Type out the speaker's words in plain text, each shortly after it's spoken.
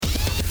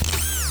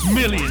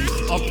Millions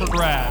up for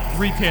grabs.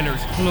 Retailers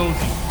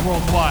closing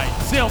worldwide.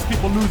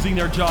 Salespeople losing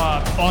their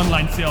jobs.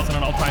 Online sales at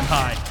an all-time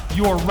high.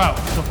 Your route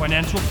to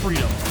financial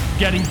freedom.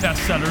 Getting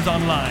bestsellers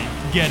online.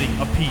 Getting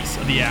a piece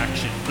of the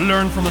action.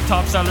 Learn from the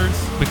top sellers.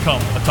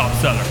 Become a top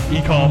seller.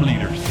 Ecom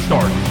Leaders.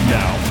 Start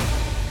now.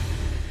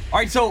 All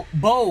right, so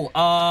Bo,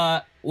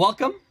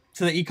 welcome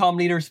to the Ecom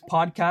Leaders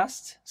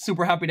podcast.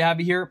 Super happy to have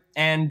you here.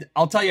 And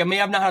I'll tell you, I may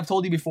have not have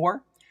told you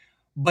before,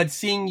 but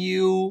seeing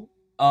you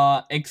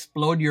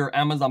explode your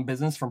Amazon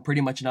business from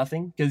pretty much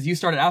nothing, because you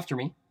started after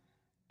me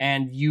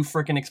and you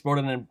freaking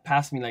exploded and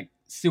passed me like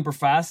super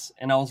fast.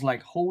 And I was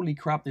like, holy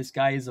crap, this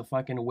guy is a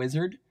fucking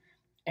wizard.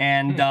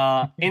 And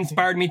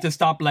inspired me to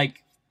stop,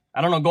 like,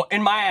 I don't know, go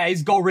in my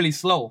eyes, go really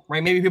slow,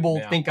 right? Maybe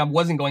people think I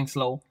wasn't going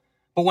slow.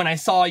 But when I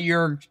saw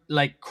your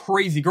like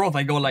crazy growth,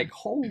 I go like,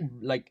 oh,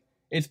 like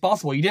it's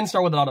possible. You didn't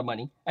start with a lot of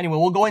money. Anyway,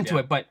 we'll go into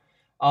it. But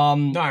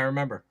no, I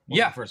remember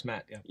when we first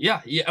met.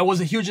 Yeah, it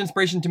was a huge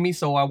inspiration to me.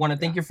 So I want to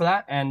thank you for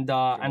that, and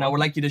I would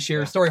like you to share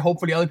your story.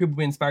 Hopefully, other people will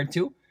be inspired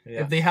too.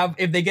 Yeah.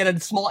 If they get a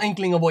small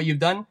inkling of what you've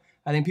done,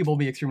 I think people will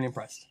be extremely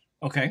impressed.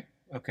 Okay.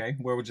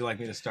 Where would you like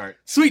me to start?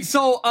 Sweet.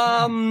 So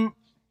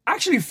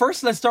actually,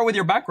 first let's start with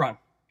your background.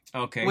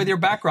 Okay. With your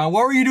background,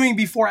 what were you doing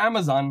before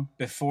Amazon?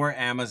 Before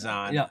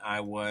Amazon, I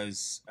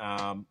was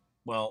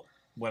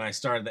when I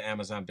started the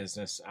Amazon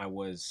business, I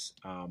was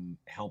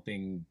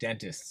helping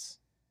dentists.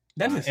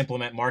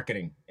 Implement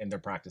marketing in their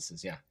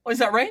practices. Yeah. Oh, is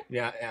that right?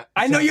 Yeah.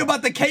 I know you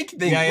about the cake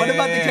thing. What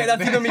about the cake?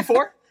 That's even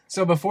before?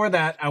 So before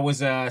that, I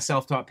was a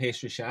self-taught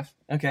pastry chef.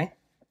 Okay.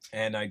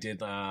 And I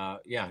did,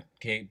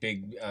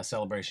 big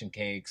celebration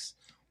cakes.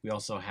 We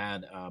also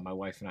had, my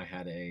wife and I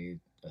had a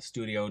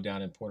studio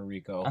down in Puerto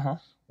Rico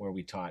where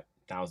we taught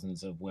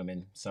thousands of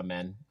women, some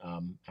men,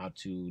 how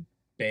to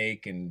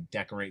bake and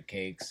decorate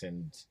cakes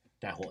and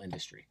that whole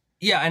industry.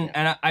 Yeah,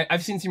 and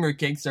I've seen some of your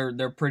cakes.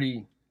 They're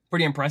pretty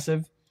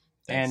impressive.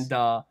 Thanks.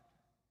 And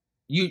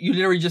you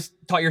literally just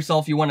taught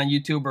yourself. You went on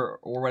YouTube or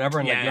whatever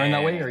and learned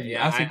that way, or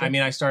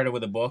I started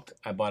with a book.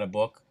 I bought a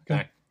book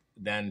back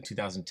then,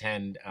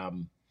 2010.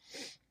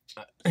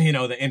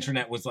 The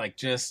internet was like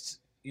just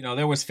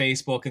there was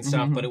Facebook and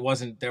stuff, but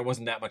there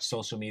wasn't that much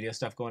social media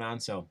stuff going on.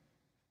 So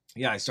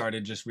I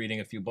started just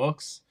reading a few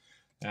books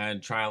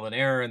and trial and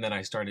error, and then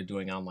I started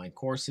doing online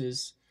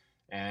courses,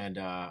 and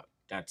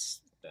that's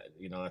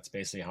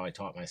basically how I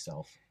taught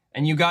myself.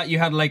 And you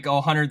had like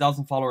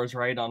 100,000 followers,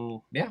 right?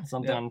 On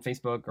something on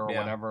Facebook or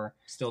whatever.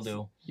 Still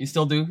do. You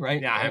still do,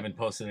 right? Yeah, I haven't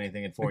posted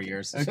anything in 4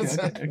 years.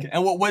 Okay.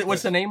 And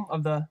what's the name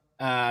of the?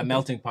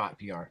 Melting Pot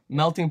PR.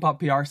 Melting Pot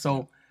PR.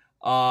 So,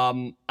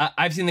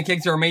 I've seen the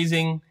cakes are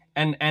amazing,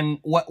 and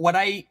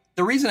the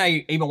reason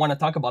I even want to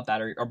talk about that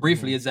or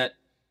briefly is that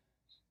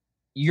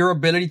your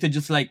ability to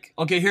just like,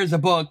 okay, here's a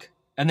book,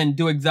 and then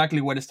do exactly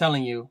what it's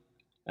telling you,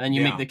 and then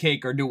you make the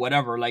cake or do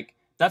whatever. Like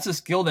that's a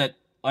skill that,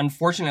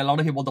 unfortunately, a lot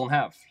of people don't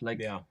have. Like,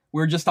 we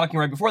were just talking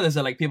right before this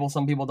that like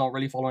some people don't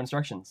really follow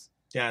instructions.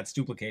 Yeah, it's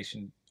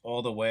duplication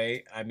all the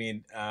way. I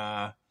mean,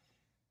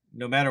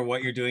 no matter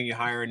what you're doing, you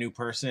hire a new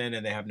person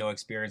and they have no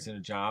experience in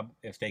a job.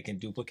 If they can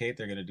duplicate,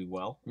 they're going to do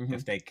well.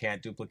 If they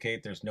can't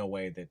duplicate, there's no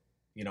way that,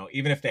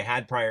 even if they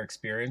had prior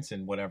experience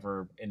in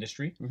whatever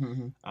industry,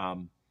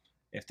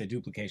 if the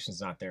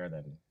duplication's not there,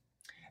 then.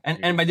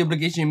 And by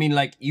duplication, you mean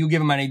like you give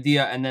them an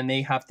idea and then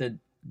they have to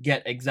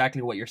get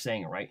exactly what you're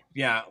saying, right?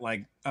 Yeah,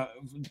 like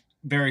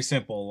very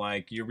simple.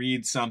 Like you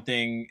read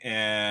something,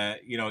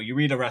 you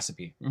read a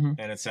recipe and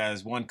it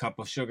says 1 cup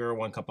of sugar,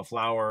 1 cup of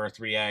flour,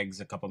 3 eggs,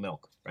 a cup of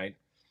milk, right?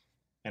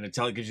 And it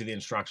gives you the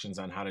instructions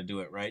on how to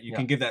do it, right? You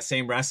can give that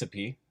same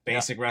recipe,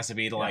 basic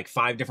recipe to like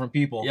 5 different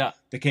people. Yeah.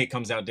 The cake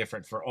comes out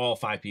different for all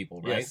 5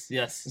 people, right?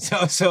 Yes.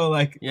 So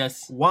like,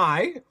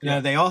 why? Yeah.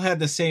 They all had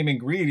the same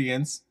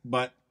ingredients,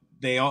 but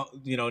they all,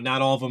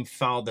 not all of them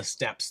followed the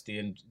steps,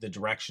 the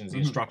directions, the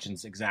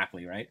instructions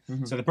exactly, right?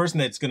 So the person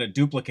that's going to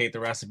duplicate the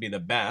recipe the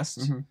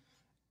best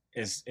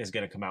is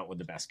going to come out with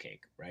the best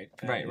cake, right?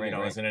 Right.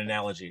 As an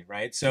analogy,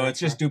 right? So it's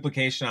just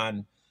duplication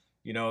on,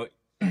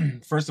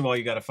 first of all,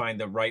 you got to find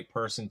the right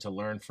person to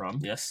learn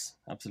from. Yes,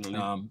 absolutely.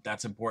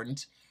 That's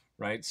important,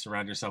 right?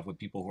 Surround yourself with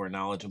people who are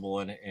knowledgeable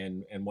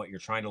in what you're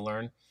trying to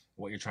learn,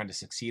 what you're trying to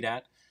succeed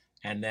at,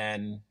 and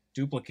then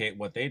duplicate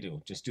what they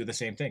do. Just do the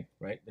same thing,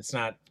 right? It's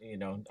not, you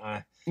don't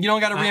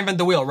got to reinvent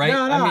the wheel, right?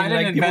 No, I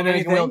didn't invent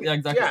anything. Yeah,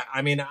 exactly. Yeah,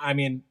 I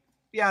mean,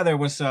 there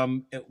was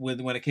some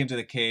when it came to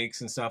the cakes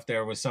and stuff.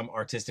 There was some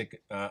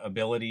artistic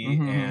ability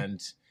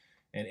and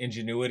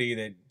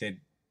ingenuity that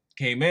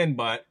came in,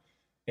 but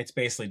it's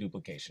basically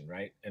duplication,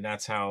 right? And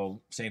that's how.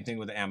 Same thing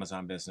with the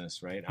Amazon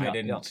business, right?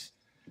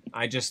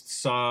 I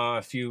just saw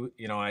a few.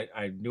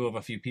 I knew of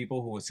a few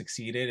people who had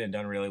succeeded and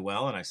done really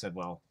well, and I said,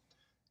 well.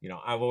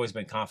 I've always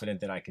been confident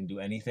that I can do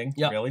anything,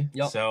 really.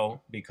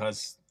 So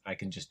because I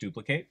can just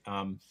duplicate,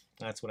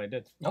 that's what I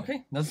did.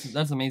 Okay,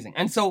 that's amazing.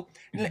 And so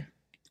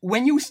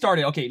when you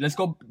started, let's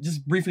go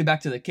just briefly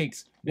back to the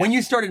cakes. When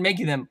you started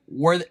making them,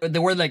 were they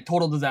like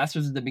total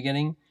disasters at the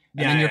beginning?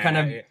 And then you're kind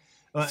of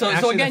So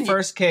Actually, again, the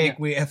first cake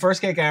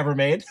first cake I ever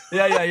made.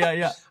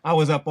 yeah. I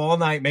was up all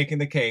night making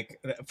the cake.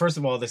 First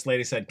of all, this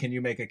lady said, "Can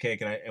you make a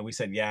cake?" And we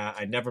said, "Yeah."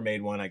 I'd never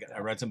made one. I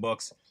read some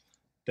books.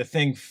 The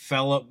thing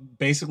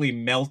basically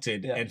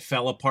melted and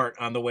fell apart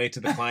on the way to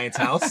the client's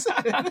house.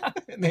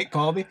 And they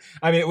called me.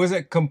 I mean, it was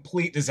a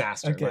complete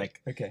disaster.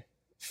 Okay.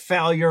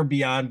 Failure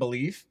beyond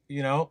belief,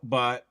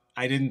 but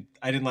I didn't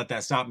let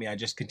that stop me. I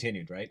just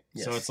continued, right?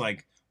 Yes. So it's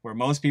like where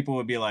most people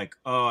would be like,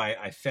 "Oh,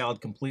 I failed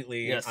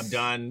completely. Yes. I'm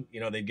done."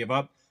 They'd give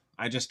up.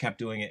 I just kept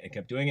doing it and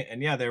kept doing it.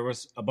 And yeah, there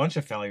was a bunch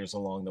of failures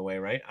along the way,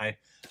 right?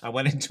 I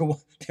went into,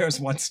 there's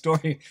one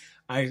story.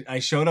 I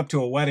showed up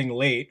to a wedding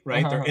late,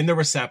 right? They're in the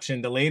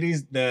reception. The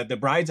ladies, the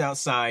bride's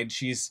outside.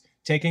 She's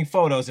taking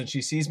photos and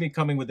she sees me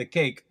coming with the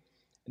cake.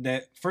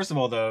 First of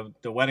all,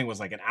 the wedding was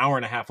like an hour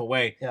and a half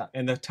away. Yeah.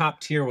 And the top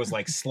tier was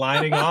like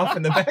sliding off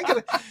in the back of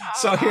it.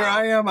 So here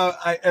I am.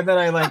 And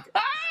then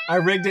I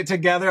rigged it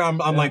together. I'm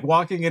like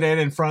walking it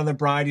in front of the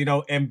bride,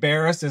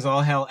 embarrassed as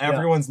all hell.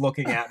 Everyone's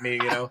looking at me,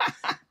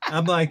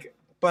 I'm like,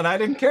 but I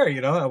didn't care,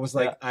 I was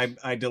like,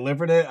 I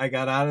delivered it. I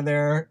got out of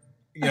there.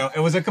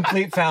 It was a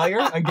complete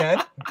failure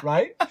again,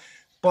 right?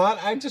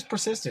 But I just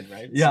persisted,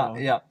 right?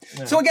 Yeah.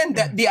 So again,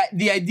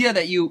 the idea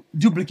that you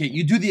duplicate,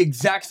 you do the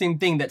exact same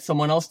thing that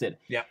someone else did.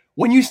 Yeah.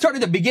 When you start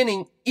at the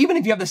beginning, even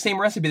if you have the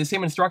same recipe, the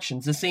same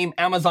instructions, the same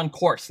Amazon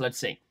course, let's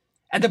say,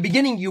 at the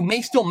beginning, you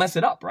may still mess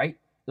it up, right?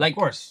 Like, of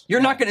course.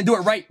 You're not going to do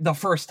it right the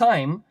first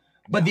time,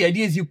 but the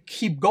idea is you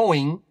keep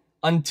going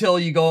until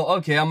you go,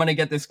 okay, I'm going to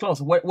get this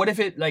close. What if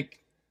it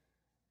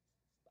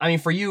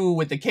for you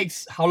with the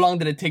cakes, how long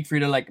did it take for you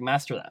to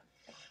master that?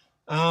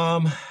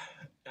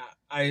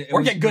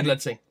 Get good,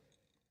 let's say.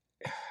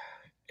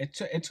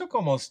 It took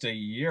almost a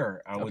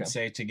year, I would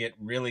say, to get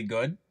really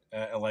good,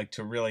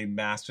 to really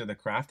master the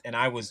craft. And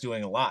I was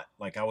doing a lot.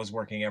 I was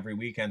working every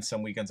weekend.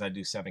 Some weekends I'd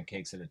do 7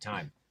 cakes at a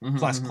time,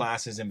 plus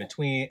classes in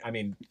between. I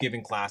mean,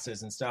 giving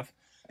classes and stuff.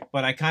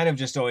 But I kind of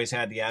just always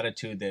had the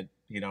attitude that,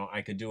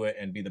 I could do it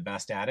and be the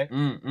best at it,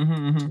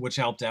 which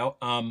helped out.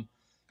 And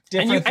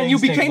you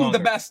became the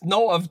best,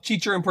 of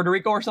teacher in Puerto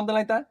Rico or something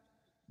like that?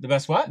 The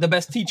best what? The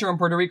best teacher in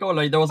Puerto Rico?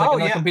 There was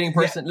another competing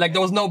person. Yeah.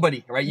 There was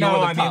nobody, right? You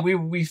were the top.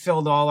 We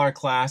filled all our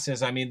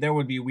classes. I mean, there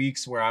would be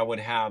weeks where I would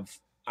have,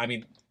 I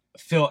made,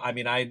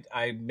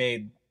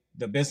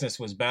 the business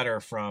was better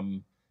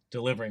from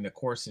delivering the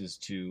courses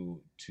to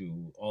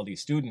all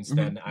these students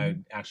than I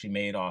actually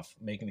made off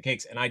making the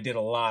cakes. And I did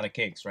a lot of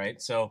cakes,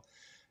 right? So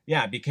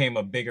yeah, it became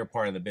a bigger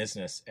part of the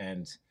business.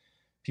 And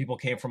people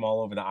came from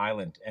all over the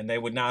island, and they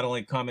would not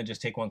only come and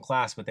just take one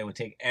class, but they would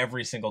take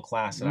every single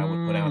class that I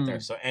would put out there.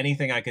 So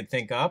anything I could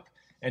think up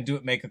and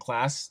make a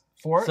class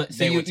for.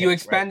 So you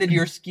expanded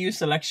your SKU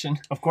selection.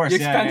 Of course, you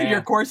expanded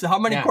your courses. How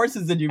many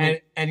courses did you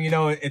make? And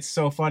it's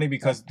so funny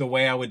because the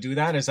way I would do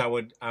that is I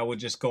would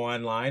just go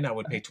online. I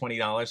would pay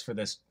 $20 for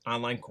this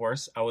online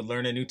course. I would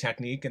learn a new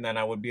technique, and then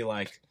I would be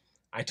like,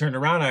 I turned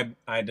around,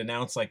 I'd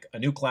announce a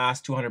new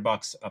class,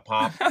 $200 a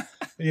pop.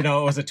 It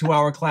was a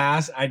 2-hour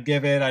class. I'd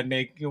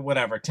make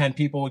whatever. 10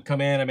 people would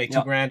come in. I make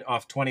 $2,000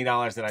 off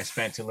 $20 that I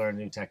spent to learn a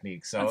new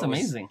technique. So that's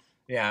amazing.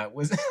 It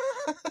was.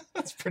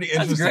 That's pretty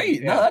interesting. That's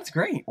great. Yeah. No, that's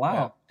great. Wow.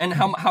 Yeah. And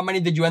how many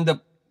did you end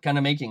up kind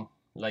of making?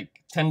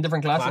 10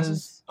 different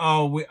classes?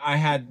 Oh, I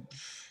had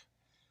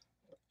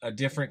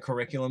different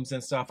curriculums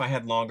and stuff. I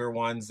had longer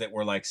ones that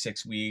were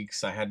 6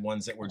 weeks. I had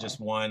ones that were just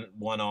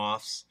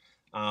one-offs.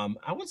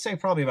 I would say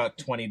probably about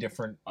 20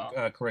 different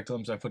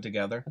curriculums I put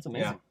together. That's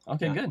amazing. Yeah.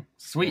 Okay, good.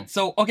 Sweet.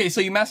 Yeah.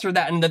 So you mastered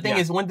that. And the thing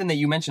is, one thing that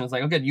you mentioned is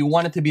okay, you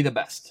want it to be the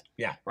best.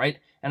 Yeah. Right?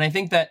 And I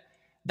think that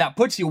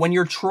puts you, when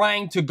you're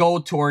trying to go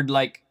toward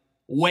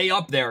way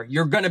up there,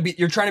 you're trying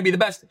to be the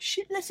best.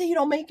 Shit, let's say you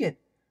don't make it.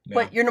 Yeah.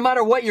 But no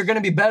matter what, you're going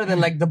to be better than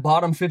the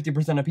bottom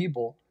 50% of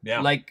people.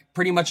 Yeah.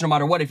 Pretty much no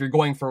matter what, if you're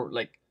going for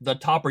the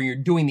top, or you're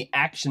doing the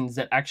actions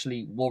that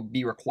actually will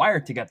be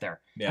required to get there.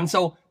 Yeah. And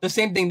so the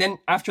same thing, then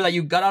after that,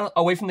 you got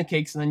away from the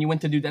cakes and then you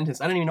went to do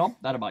dentists. I didn't even know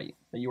that about you,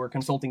 that you were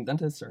consulting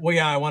dentists. Well,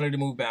 yeah, I wanted to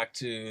move back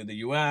to the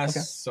U.S.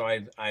 Okay. So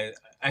I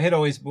had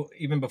always,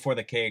 even before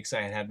the cakes,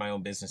 I had my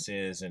own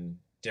businesses and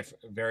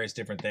various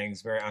different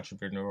things, very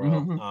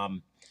entrepreneurial.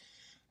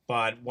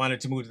 But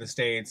wanted to move to the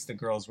States. The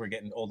girls were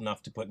getting old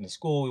enough to put into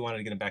school. We wanted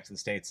to get them back to the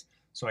States.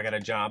 So I got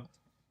a job,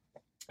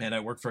 and I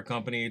worked for a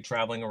company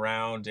traveling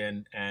around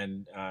and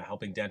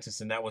helping dentists.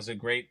 And that was a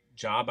great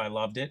job. I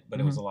loved it, but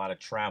it was a lot of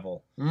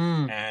travel.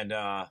 And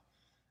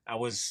I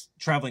was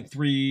traveling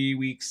 3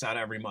 weeks out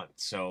of every month.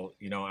 So,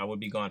 I would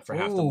be gone for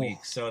half the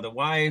week. So the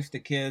wife, the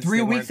kids.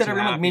 3 weeks out of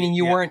every month, meaning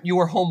you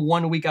were home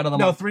 1 week out of the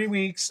month? No, 3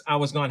 weeks. I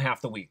was gone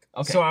half the week.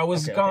 Okay. So I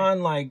was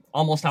gone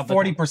almost half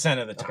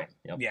 40% of the time. Okay.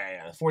 Yep.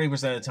 Yeah. 40%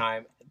 of the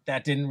time.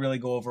 That didn't really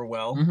go over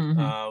well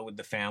with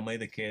the family,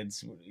 the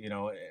kids.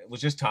 It was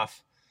just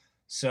tough.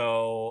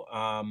 So,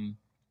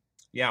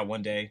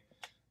 one day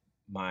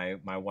my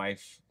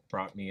wife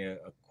brought me a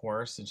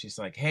course, and she's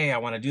like, "Hey, I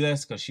want to do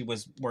this," because she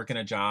was working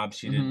a job.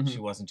 She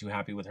wasn't too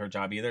happy with her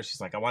job either. She's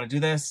like, "I want to do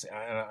this."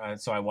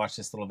 So I watched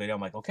this little video.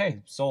 I'm like,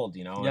 "Okay, sold."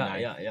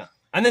 Yeah.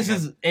 And this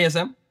is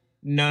ASM.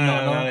 No,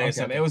 not Okay,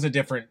 ASM. okay. It was a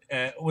different.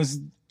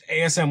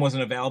 ASM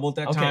wasn't available at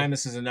that Okay. time.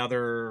 This is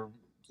another.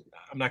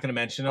 I'm not going to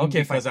mention them Okay,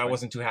 because fine, I fine.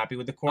 wasn't too happy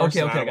with the course. Okay,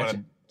 and okay, I don't gotcha.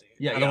 want to.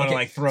 Yeah, I don't want to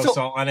okay. like throw So-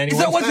 salt on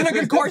anyone. So it wasn't a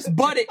good course,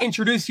 but it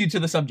introduced you to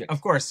the subject.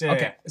 Of course, yeah.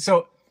 Okay. Yeah.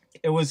 So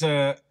it was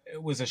a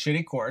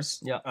shitty course.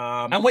 Yeah.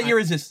 And what year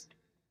is this?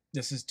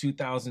 This is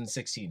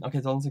 2016. Okay,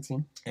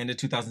 2016. End of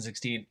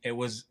 2016. It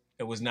was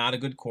not a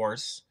good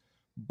course,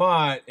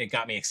 but it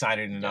got me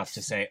excited enough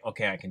to say,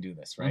 okay, I can do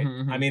this. Right.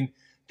 Mhm, mhm. I mean,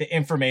 the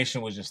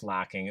information was just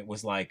lacking. It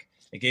was like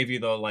it gave you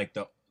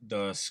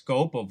the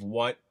scope of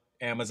what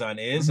Amazon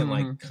is and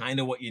like kind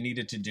of what you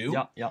needed to do.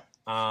 Yeah.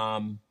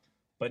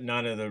 But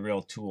none of the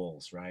real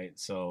tools, right?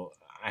 So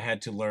I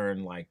had to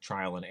learn like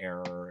trial and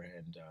error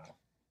and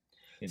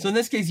So in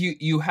this case,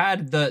 you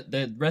had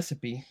the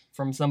recipe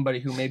from somebody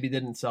who maybe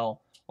didn't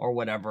sell or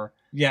whatever.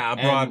 yeah, a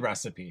broad and-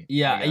 recipe.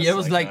 Yeah, I guess, it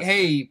was like, that.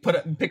 hey,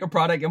 pick a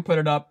product and put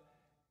it up,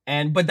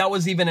 but that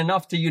was even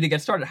enough to you to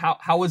get started.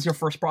 How was your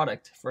first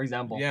product, for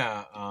example?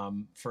 Yeah,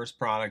 first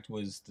product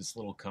was this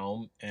little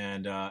comb,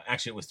 and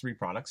actually it was 3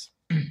 products.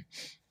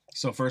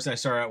 So first I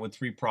started out with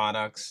 3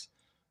 products.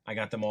 I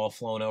got them all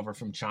flown over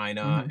from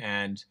China,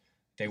 and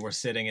they were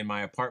sitting in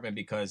my apartment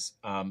because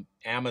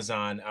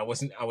Amazon. I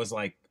was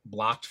like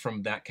blocked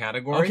from that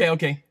category.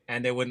 Okay.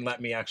 And they wouldn't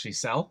let me actually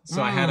sell.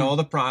 So I had all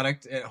the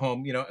product at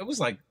home. You know, it was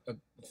like a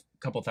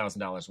couple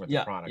 $1,000s worth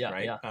of product,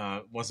 right? Yeah.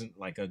 Wasn't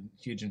like a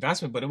huge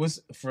investment, but it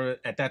was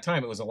at that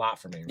time, it was a lot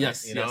for me, right?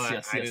 Yes, you know,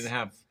 yes. I didn't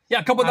have, Yeah,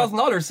 a couple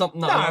 $1,000,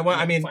 something. no,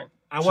 I mean, fine.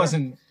 I Sure.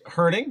 wasn't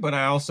hurting, but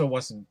I also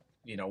wasn't,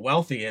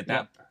 wealthy at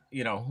that,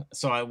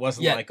 so I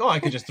wasn't Yeah. like, oh, I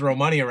could just throw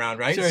money around,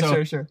 right?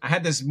 So Sure. I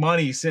had this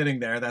money sitting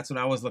there. That's what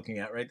I was looking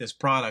at, right? This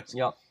product.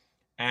 Yeah.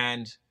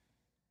 And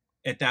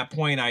at that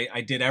point,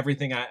 I did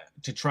everything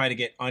to try to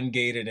get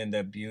ungated in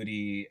the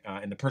beauty,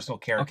 in the personal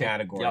care Okay.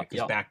 category. Yeah, Because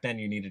yeah. back then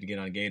you needed to get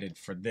ungated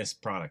for this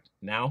product.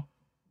 Now,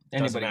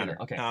 doesn't Anybody matter.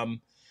 can do it. Okay.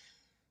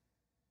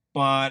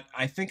 But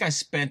I think I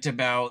spent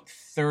about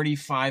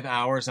 35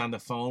 hours on the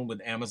phone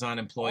with Amazon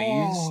employees.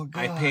 Oh,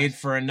 I gosh.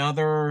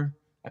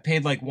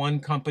 paid like one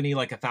company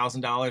like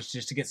 $1,000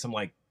 just to get some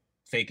like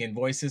fake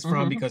invoices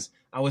from, because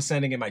I was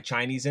sending in my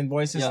Chinese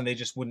invoices Yeah. and they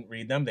just wouldn't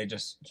read them. They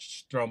just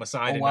throw them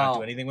aside Oh, and wow. not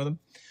do anything with them.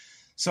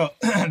 So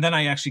then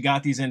I actually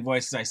got these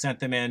invoices. I sent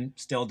them in,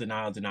 still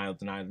denial.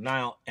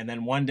 And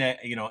then one day,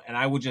 and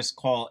I would just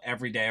call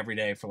every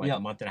day for like Yeah. a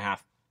month and a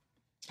half.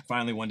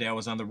 Finally, one day I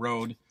was on the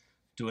road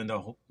doing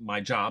my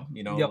job,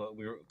 Yep.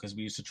 because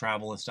we used to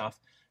travel and stuff.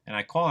 And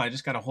I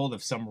just got a hold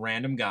of some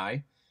random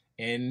guy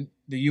in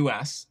the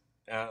U.S.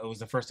 It was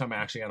the first time I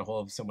actually got a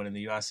hold of someone in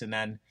the U.S. And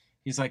then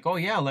he's like, "Oh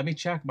yeah, let me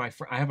check I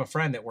have a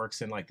friend that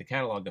works in like the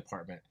catalog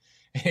department."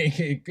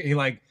 he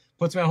like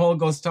puts me on hold,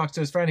 goes to talk to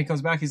his friend. He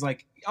comes back. He's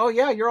like, "Oh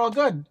yeah, you're all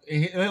good."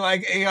 He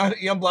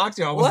unblocked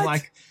you. I was What?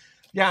 like,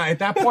 yeah. At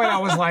that point, I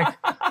was like,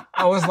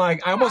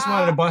 I almost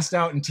wanted to bust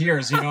out in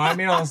tears. You know what I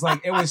mean? I was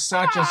like, it was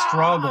such a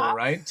struggle,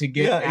 right, to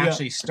get Yeah.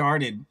 actually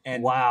started.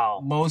 And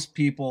Wow. most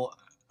people,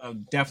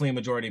 definitely a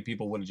majority of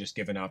people, would have just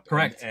given up.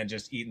 Correct. And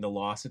just eaten the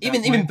loss. At that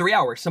Even point. 3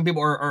 hours. Some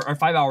people are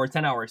 5 hours,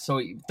 10 hours.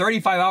 So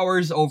 35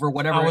 hours over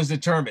whatever. I was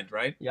determined,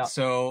 right? Yeah.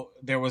 So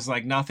there was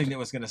like nothing that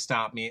was going to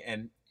stop me,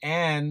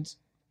 and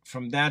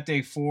from that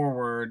day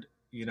forward,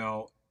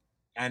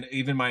 and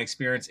even my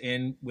experience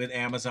with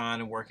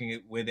Amazon and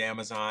working with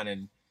Amazon,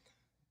 and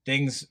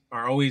things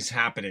are always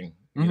happening.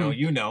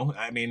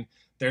 I mean,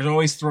 they're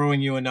always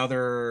throwing you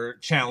another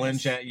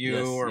challenge at you,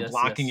 Yes, or yes,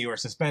 blocking yes. you, or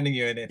suspending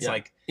you, and it's Yeah.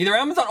 like, Either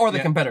Amazon or the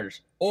Yeah.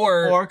 competitors.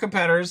 Or or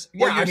competitors,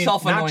 or I mean,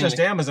 yourself not just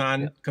unknowingly.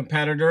 Amazon, Yeah.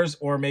 competitors,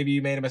 or maybe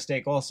you made a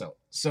mistake also.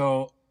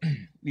 So,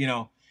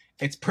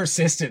 it's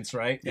persistence,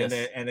 right? Yes.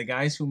 And the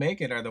guys who make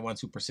it are the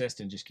ones who persist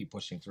and just keep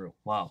pushing through.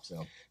 wow.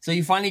 So So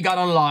you finally got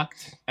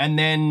unlocked, and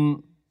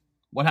then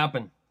what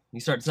happened? You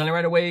started selling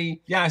right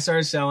away. yeah, I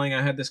started selling.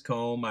 I had this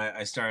comb.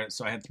 I started.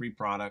 So I had 3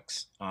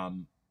 products.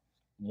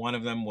 One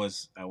of them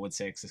was, I would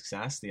say, a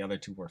success. The other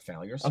 2 were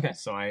failures. Okay.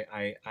 So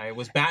I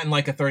was batting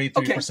like a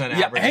 33%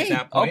 Yeah. average Hey. at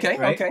that point. Okay.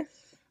 right? Okay.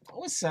 I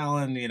was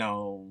selling,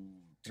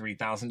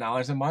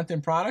 $3,000 a month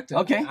in product.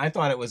 Okay. I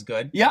thought it was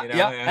good. Yeah. you know,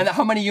 Yeah. and And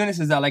how many units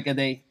is that? Like a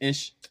day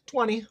ish?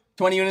 20.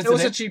 20 units It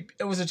was a a day? cheap.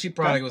 It was a cheap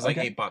product. It was like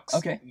Okay. $8.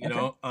 Okay. You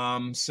know.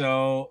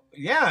 So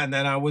yeah, and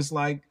then I was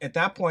like, at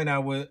that point,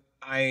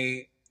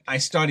 I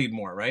studied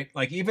more, right?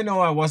 Like, even though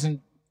I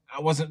wasn't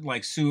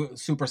like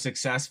super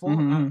successful,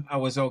 Mhm. I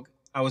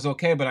was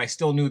okay, but I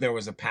still knew there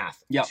was a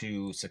path Yep.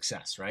 to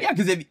success, right? Yeah,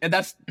 because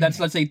that's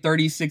let's say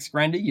 36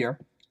 grand a year.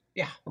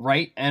 Yeah.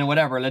 Right? And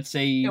whatever. Let's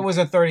say It was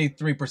a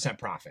 33%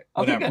 profit.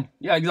 okay, Whatever. good.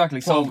 Yeah, exactly.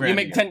 So 12 you grand a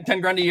make year.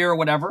 10 grand a year or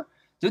whatever.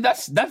 Dude,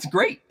 that's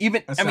great.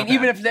 Even That's I mean, not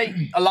even bad.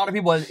 if a lot of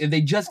people, if they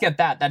just get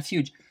that, that's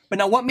huge. But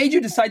now, what made you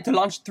decide to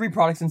launch 3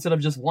 products instead of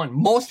just one?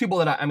 Most people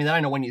that I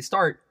know, when you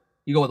start,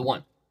 you go with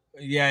one.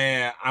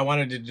 Yeah. I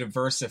wanted to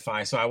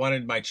diversify, so I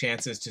wanted my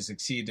chances to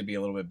succeed to be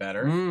a little bit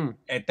better. Mm.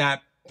 At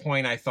that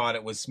point, I thought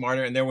it was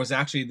smarter, and there was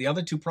actually the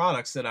other 2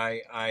 products that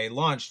I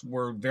launched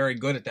were very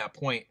good at that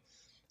point.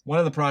 One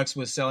of the products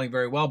was selling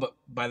very well, but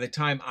by the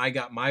time I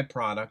got my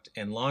product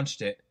and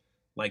launched it,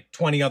 like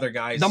 20 other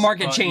guys. The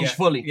market changed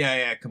fully.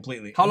 Yeah,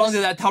 completely. How long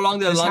did it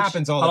This launch?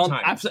 happens all the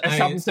time. It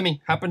happens to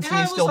me. Happens to me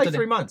It was still like today.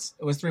 3 months.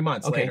 It was 3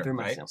 months Okay, later, 3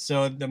 months, right? yeah.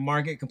 So the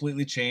market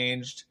completely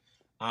changed.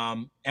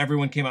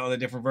 Everyone came out with a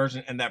different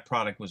version, and that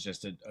product was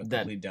just a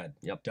complete dud.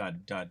 Yep.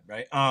 Dud,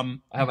 right? I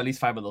have at least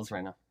 5 of those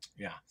right now.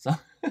 Yeah. So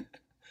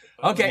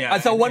okay. Yeah,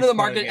 So one of it's the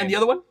part of market the and game. the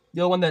other one?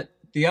 The other one that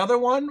The other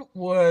one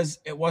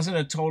it wasn't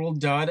a total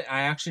dud.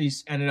 I actually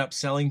ended up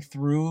selling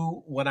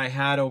through what I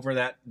had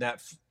over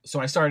so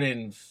I started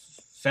in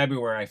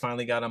February. I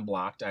finally got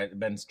unblocked. I've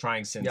been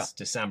trying since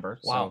December.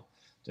 Wow. So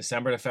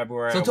December to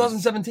February. So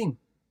 2017.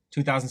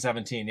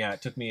 2017. Yeah,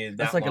 it took me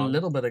That's like long. a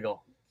little bit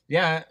ago.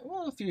 Yeah,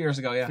 well, a few years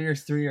ago. Yeah.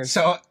 3 years.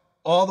 So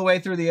all the way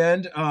through the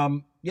end,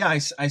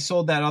 I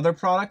sold that other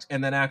product,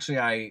 and then actually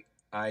I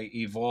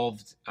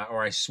evolved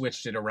or I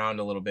switched it around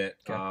a little bit.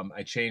 Okay.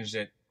 I changed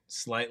it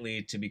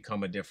slightly to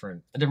become a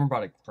different A different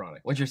product.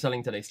 product. What you're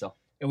selling today still.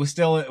 It was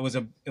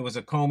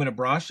a comb and a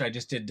brush. I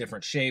just did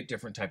different shape,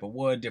 different type of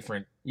wood,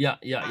 different. Yeah.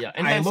 I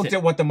Enhanced looked it.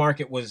 at what the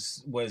market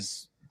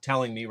was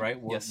telling me, right?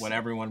 Yes. What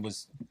everyone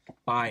was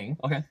buying,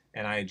 Okay.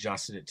 and I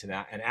adjusted it to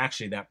that. And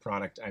actually, that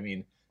product,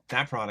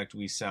 that product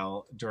we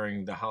sell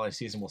during the holiday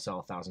season will sell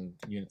 1,000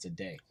 units a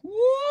day. Woo!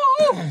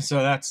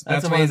 So that's one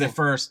of the amazing.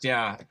 first.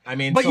 Yeah,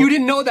 But you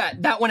didn't know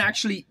that one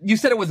actually. You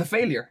said it was a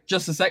failure.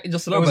 Just a It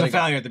little was bit a ago.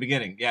 failure at the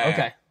beginning. Yeah. Okay.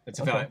 Yeah. It's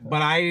a Okay. failure.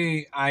 But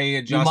I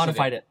adjusted. You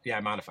modified it. Yeah,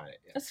 I modified it.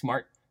 Yeah. That's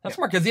smart. That's Yeah.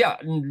 smart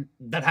because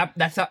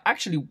that's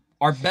actually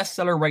our best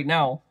seller right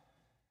now.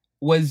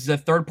 Was the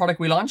third product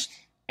we launched,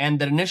 and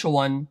that initial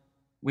one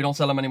we don't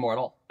sell them anymore at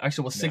all.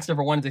 Actually, it was 6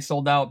 different ones. They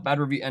sold out, bad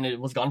review, and it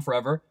was gone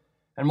forever.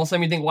 And most of the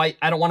time you think, why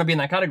I don't want to be in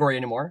that category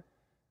anymore.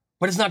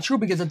 But it's not true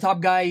because the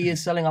top guy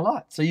is selling a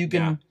lot. So you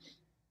can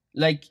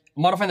like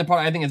modifying the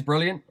product. I think it's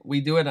brilliant.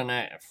 We do it, and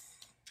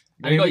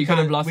there you go. You could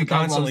have lost we 1,000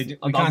 constantly do,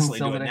 we constantly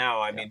do sales it a day.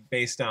 now. I mean,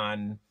 based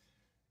on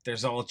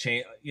there's all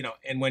change,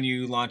 and when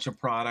you launch a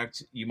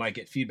product, you might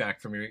get feedback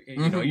from your,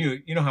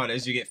 you know how it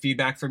is. You get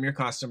feedback from your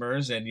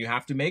customers, and you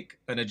have to make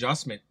an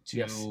adjustment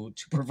to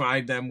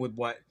provide them with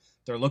what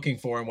they're looking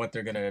for and what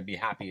they're going to be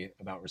happy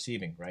about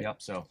receiving, right?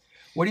 Yep. So,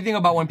 What do you think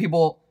about when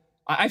people?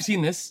 I've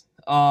seen this.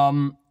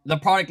 The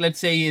product, let's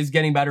say, is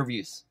getting bad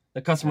reviews.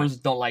 The customers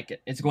don't like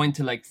it. It's going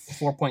to like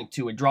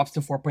 4.2. It drops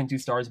to 4.2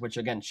 stars, which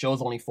again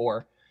shows only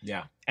 4.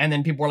 yeah. And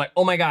then people are like,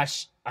 "Oh my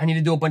gosh, I need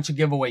to do a bunch of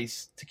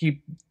giveaways to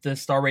keep the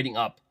star rating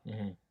up."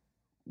 Mhm.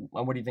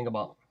 What do you think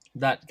about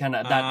that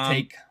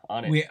take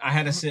on it? I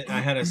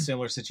had a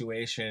similar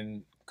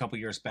situation a couple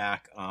years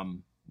back.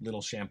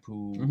 Little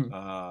shampoo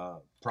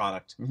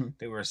product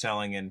they were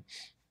selling, and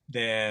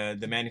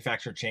the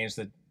manufacturer changed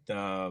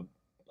the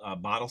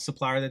bottle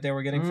supplier that they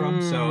were getting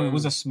from. So it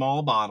was a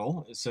small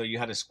bottle, so you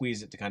had to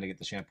squeeze it to kind of get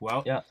the shampoo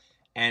out. Yeah.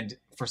 And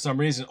for some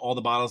reason, all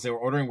the bottles they were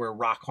ordering were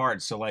rock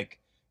hard. So like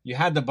you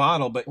had the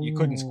bottle, but you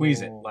couldn't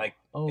squeeze it. Like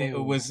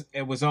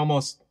it was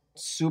almost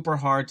super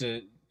hard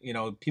to,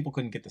 people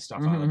couldn't get the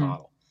stuff out of the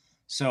bottle.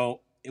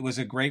 So it was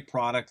a great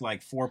product,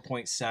 like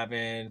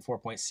 4.7,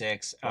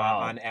 4.6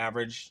 on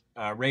average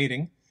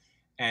rating.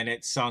 And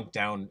it sunk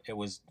down. It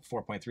was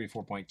 4.3,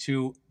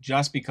 4.2,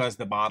 just because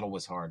the bottle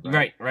was hard.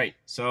 Right.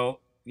 So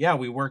yeah,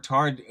 we worked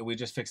hard. We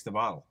just fixed the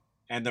bottle,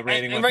 and the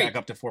rating went back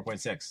up to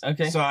 4.6.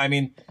 Okay. So I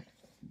mean,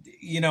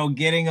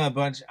 getting a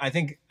bunch. I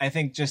think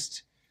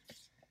just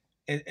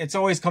it's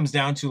always comes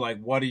down to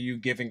like, what are you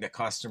giving the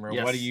customer?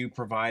 Yes. What are you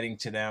providing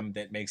to them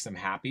that makes them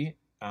happy?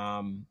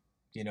 Trying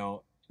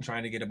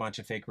to get a bunch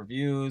of fake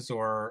reviews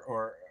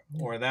or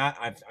that.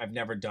 I've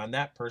never done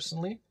that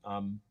personally.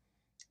 I'm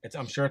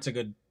sure it's a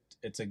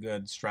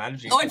good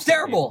strategy. No, it's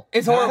terrible.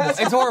 It's horrible.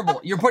 It's horrible.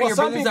 You're putting your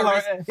business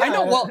at risk. I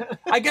know. Well,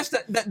 I guess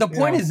the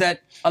point is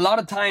that a lot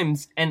of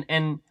times,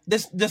 and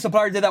this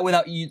supplier did that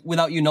without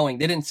you knowing.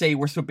 They didn't say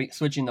we're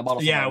switching the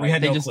bottle. Yeah, supplier, we right?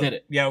 had They no just clue. did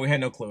it. Yeah, we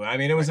had no clue. I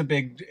mean, it was a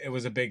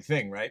big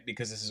thing, right?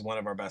 Because this is one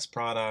of our best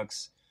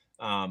products.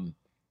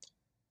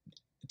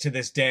 To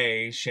this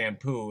day,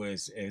 shampoo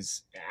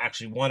is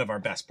actually one of our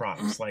best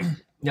products. Like,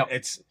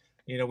 it's.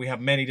 We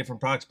have many different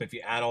products, but if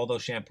you add all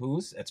those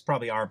shampoos, it's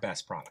probably our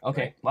best product.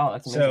 Okay. Right? Wow,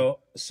 that's amazing.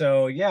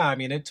 So yeah, I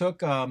mean, it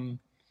took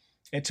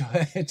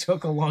it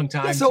took a long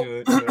time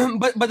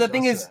but the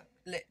thing is,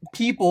 that.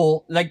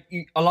 people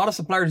a lot of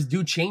suppliers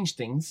do change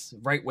things,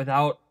 right,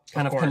 without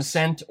kind of course.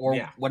 consent or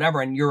whatever,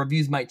 and your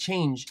reviews might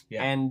change.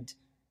 Yeah. And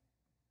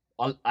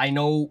I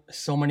know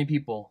so many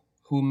people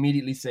who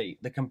immediately say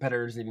the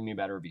competitor's leaving me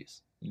bad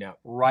reviews. Yeah.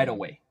 Right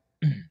away,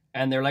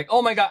 and they're like,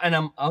 "Oh my god!" And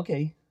I'm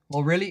okay.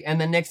 Well, really? And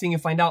then next thing you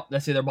find out,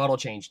 let's say their bottle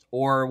changed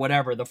or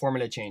whatever, the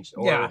formula changed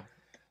or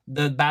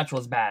the batch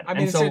was bad. I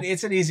mean,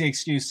 it's an easy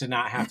excuse to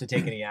not have to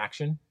take any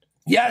action.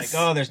 Yes.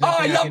 Like, there's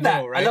nothing I love can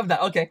that. do, right? I love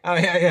that. Okay. Oh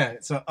yeah.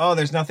 So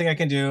there's nothing I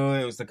can do.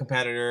 It was the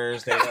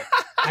competitors.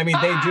 I mean,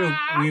 they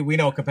do. We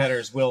know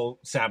competitors will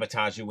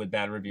sabotage you with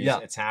bad reviews. Yeah.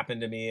 It's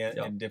happened to me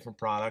in different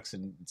products,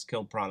 and it's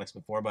killed products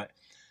before. But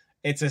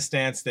it's a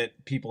stance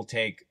that people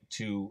take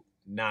to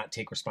not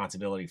take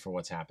responsibility for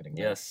what's happening.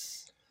 Right?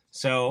 Yes.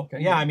 So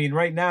I mean,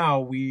 right now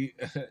we,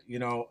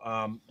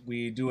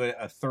 we do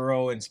a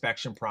thorough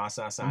inspection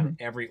process on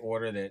every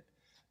order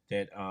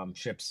that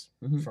ships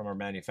Mhm. from our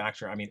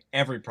manufacturer. I mean,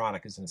 every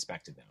product is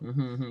inspected now.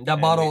 That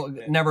And bottle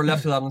we- never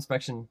left without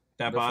inspection.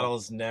 That before.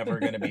 bottle's never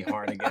going to be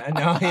hard again.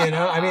 No,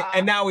 I mean,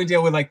 and now we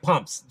deal with like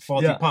pumps,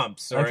 faulty Yeah.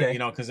 pumps, or Okay.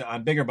 because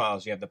on bigger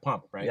bottles you have the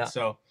pump, right? Yeah.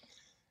 So,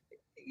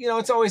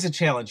 it's always a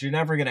challenge. You're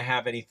never going to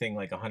have anything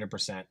like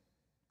 100%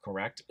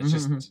 correct. It's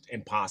Mhm. just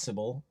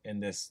impossible in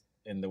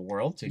the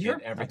world to Sure,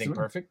 get everything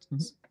absolutely. perfect.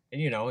 Mhm.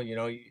 And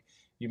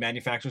you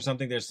manufacture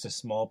something. There's a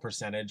small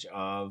percentage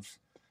of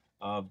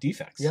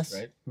defects, Yes.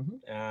 right?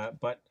 Mhm.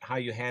 But how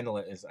you handle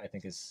it is, I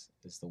think, is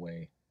the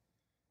way.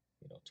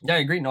 To Yeah, I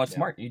work. agree. No, it's Yeah.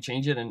 smart. You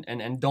change it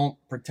and don't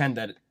pretend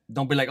that.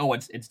 Don't be like, oh,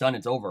 it's done,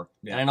 it's over.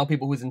 Yeah. And I know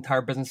people whose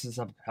entire businesses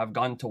have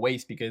gone to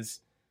waste because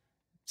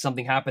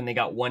something happened. They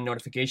got one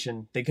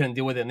notification, they couldn't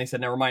deal with it, and they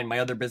said, never mind. My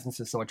other business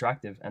is so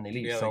attractive, and they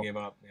leave. Yeah, so they gave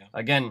up. Yeah.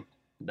 again,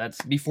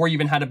 that's before you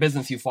even had a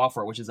business, you fought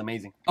for it, which is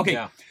amazing. Okay,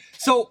 Yeah.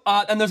 so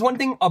and there's one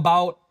thing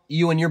about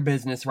you and your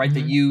business, right?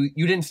 That Mhm.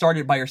 you didn't start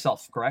it by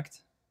yourself,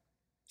 correct?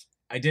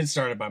 I did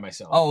start it by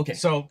myself. Oh, okay.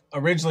 So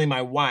originally,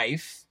 my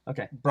wife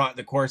Okay, brought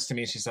the course to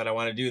me. She said, "I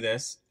want to do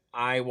this."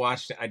 I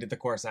watched it. I did the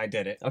course. I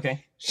did it.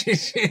 okay. She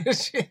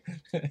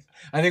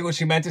I think what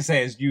she meant to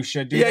say is, "You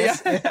should do Yeah,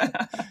 this."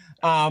 yeah.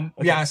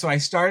 Okay. Yeah. So I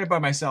started by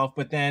myself,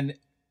 but then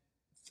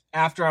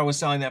after I was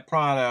selling that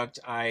product,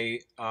 a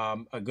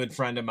good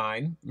friend of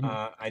mine,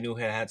 Mhm. I knew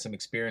had some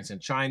experience in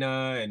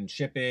China and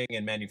shipping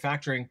and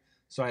manufacturing.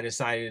 So I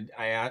decided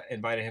I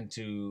invited him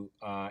to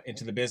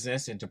into the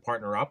business and to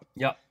partner up.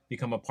 Yep.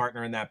 Become a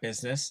partner in that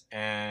business,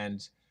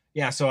 and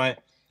yeah, so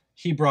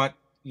he brought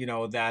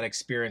that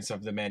experience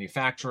of the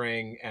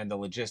manufacturing and the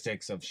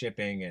logistics of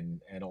shipping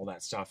and all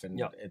that stuff, and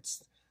Yep.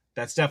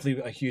 that's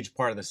definitely a huge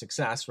part of the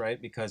success, right?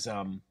 Because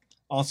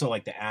also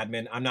like the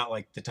admin, I'm not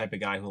like the type of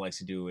guy who likes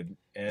to do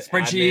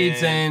Spreadsheets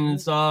admin.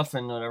 and stuff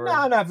and whatever.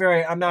 No, not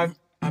very. I'm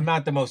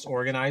not the most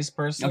organized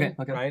person. Okay.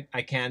 Right?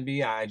 I can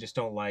be. I just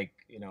don't like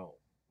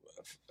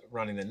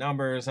running the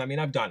numbers. I mean,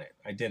 I've done it.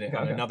 I did it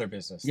on Okay. another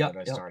business Yep, that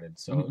I yep. started.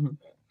 So Mhm.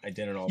 I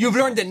did it all. You've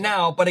myself, learned it so.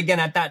 now, but again,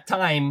 at that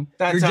time,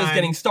 That you're just time,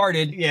 getting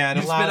started. yeah, and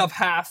you it split allowed- up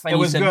half, and It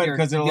you was said, good "Here,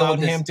 because it deal allowed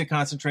with this." him to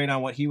concentrate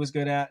on what he was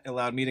good at. It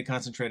allowed me to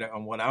concentrate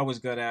on what I was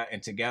good at,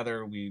 and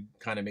together we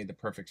kind of made the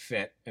perfect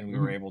fit, and we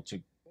were Mhm. able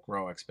to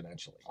grow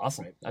exponentially.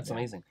 Awesome, right? that's Yeah.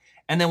 amazing.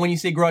 And then when you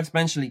say grow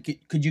exponentially,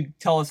 could you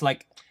tell us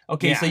like,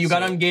 okay, Yeah, so you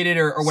got so- ungated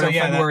or So, whatever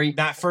yeah, February?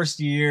 that first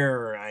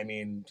year, I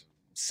mean,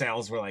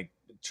 sales were like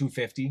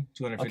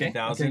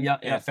 250,000. Okay, yeah.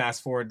 And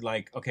fast forward,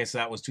 okay, so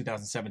that was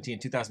 2017.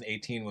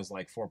 2018 was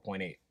like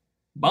 4.8.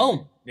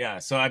 Boom. Yeah,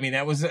 so I mean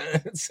that was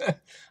it's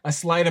a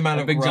slight amount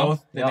A of big growth.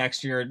 jump, The yeah.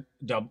 next year,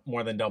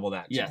 more than double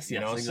that. Yes, too,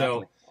 yes,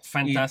 So exactly.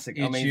 Fantastic,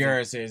 each amazing. year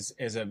is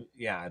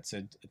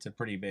it's a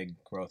pretty big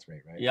growth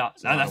rate, right? Yeah,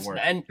 It's a lot of that's work.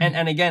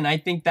 and again, I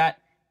think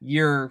that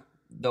year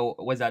though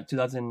was that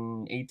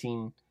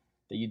 2018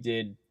 that you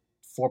did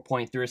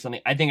 4.3 or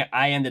something. I think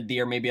I ended the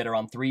year maybe at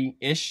around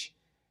 3-ish,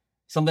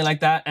 something like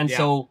that. And Yeah.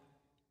 so,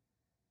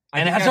 I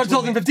and it think had that's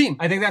started when 2015.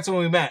 I think that's when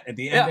we met at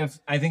the end Yeah. of.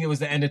 I think it was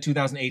the end of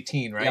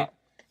 2018, right? Yeah, And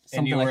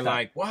something you were like that.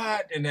 like,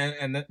 "What?" And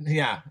then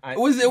yeah, It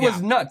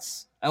was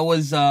nuts. It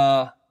was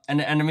and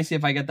let me see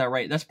if I get that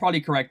right. That's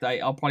probably correct.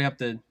 I'll probably have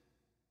to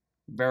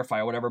verify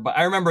or whatever. But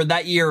I remember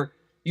that year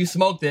you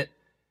smoked it,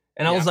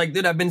 and I was Yeah. like,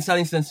 dude, I've been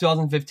selling since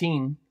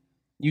 2015.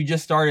 You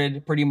just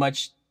started pretty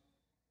much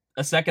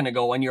a second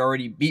ago, and you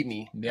already beat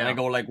me. Yeah. And I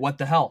go like, what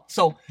the hell?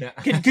 So Yeah.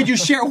 could you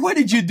share what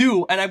did you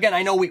do? And again,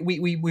 I know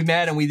we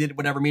met and we did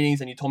whatever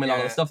meetings, and you told me a lot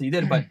of the Yeah. stuff that you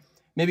did, but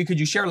maybe could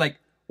you share like,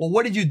 well,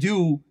 what did you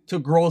do to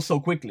grow so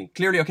quickly?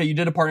 Clearly, okay, you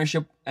did a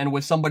partnership and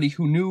with somebody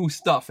who knew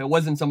stuff. It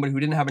wasn't somebody who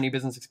didn't have any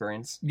business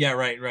experience. Yeah,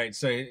 right.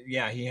 So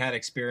yeah, he had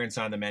experience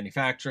on the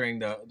manufacturing,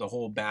 the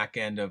whole back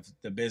end of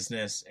the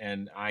business,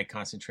 and I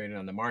concentrated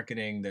on the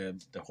marketing, the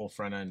whole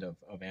front end of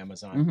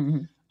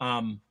Amazon.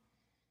 Mm-hmm.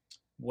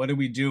 What did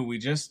we do? We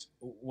just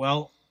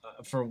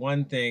for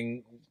one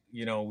thing,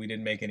 we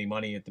didn't make any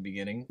money at the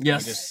beginning.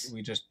 Yes.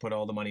 we just put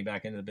all the money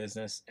back into the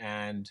business,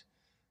 and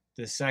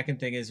the second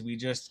thing is we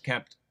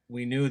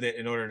knew that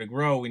in order to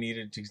grow, we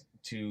needed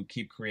to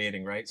keep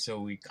creating, right?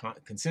 So we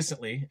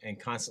consistently and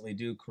constantly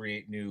do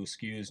create new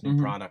SKUs, new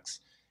Mhm. products,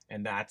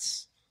 and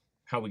that's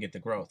how we get the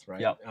growth, right?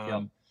 Yep,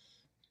 And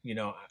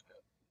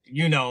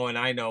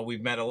I know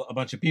we've met a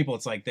bunch of people.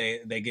 It's like they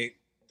get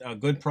a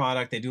good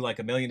product, they do like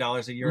 $1 million a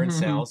year in Mhm.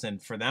 sales,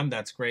 and for them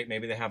that's great.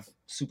 Maybe they have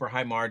super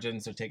high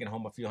margins, they're taking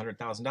home a few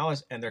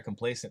 $100,000, and they're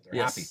complacent,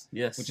 they're happy,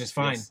 Yes. which is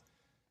fine. yes.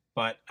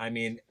 But I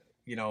mean,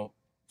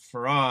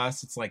 for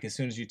us, it's like as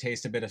soon as you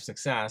taste a bit of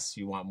success,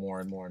 you want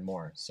more and more and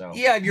more. So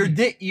Yeah, if you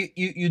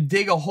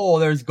dig a hole,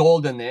 there's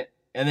gold in it,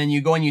 and then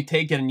you go and you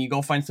take it and you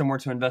go find somewhere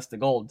to invest the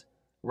gold,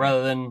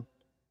 rather than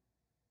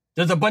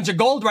there's a bunch of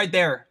gold right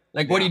there.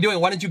 Like, what are Yeah. you doing?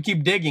 Why don't you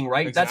keep digging?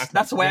 Right. Exactly.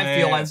 That's the way I Yeah,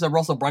 feel. yeah, Like, it's a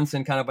Russell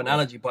Brunson kind of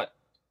analogy, but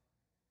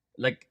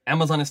like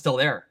Amazon is still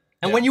there.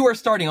 And when Yeah. you were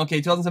starting, okay,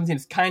 2017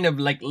 is kind of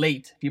like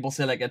late. People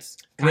say like it's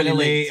kind really of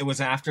late. late. It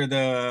was after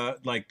the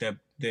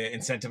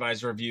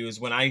incentivized reviews.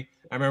 When I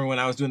remember when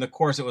I was doing the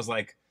course, it was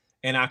like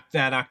in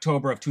that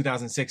October of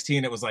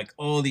 2016. It was like,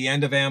 oh, the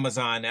end of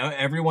Amazon. Now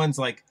everyone's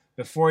like,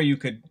 before you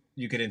could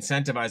you could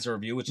incentivize a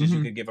review, which is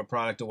you could give a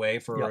product away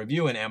for a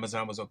review, and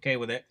Amazon was okay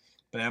with it.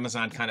 But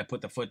Amazon kind of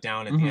put the foot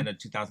down at the end of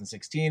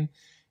 2016.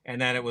 And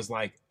then it was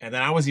like, and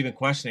then I was even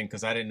questioning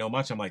because I didn't know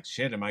much. I'm like,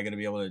 shit, am I going to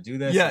be able to do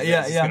this?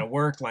 Is this going to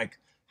work? Like,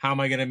 how am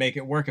I going to make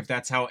it work if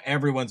that's how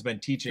everyone's been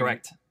teaching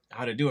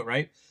how to do it,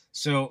 right?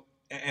 So,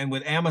 and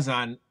with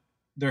Amazon,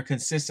 they're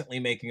consistently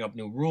making up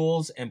new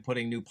rules and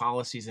putting new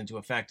policies into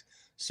effect.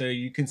 So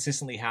you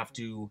consistently have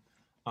to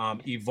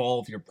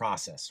evolve your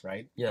process,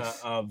 right?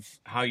 Yes. Of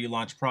how you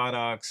launch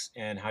products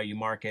and how you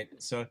market.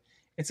 So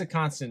it's a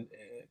constant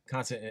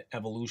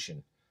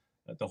evolution.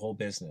 The whole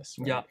business.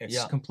 Right?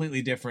 It's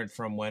completely different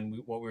from what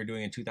we were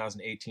doing in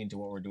 2018 to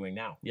what we're doing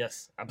now.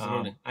 Yes,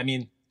 absolutely. I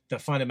mean, the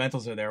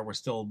fundamentals are there. We're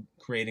still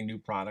creating new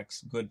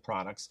products, good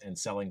products, and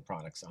selling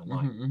products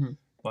online.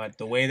 But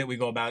the way that we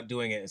go about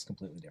doing it is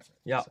completely different.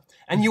 Yeah. So.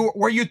 And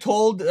were you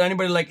told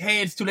anybody like,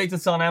 hey, it's too late to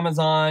sell on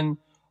Amazon?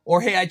 Or,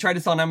 hey, I tried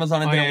to sell on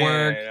Amazon and it didn't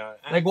work?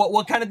 Like,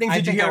 what kind of things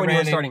did you hear when you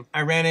were starting?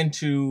 I ran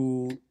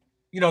into,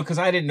 because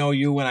I didn't know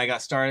you when I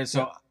got started.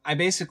 So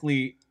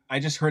I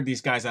just heard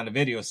these guys on a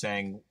video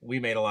saying we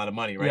made a lot of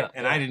money, right?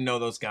 I didn't know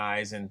those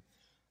guys, and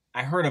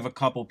I heard of a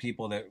couple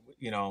people that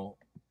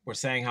were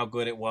saying how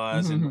good it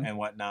was and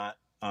whatnot.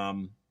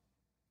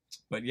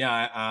 But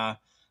yeah,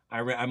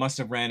 I must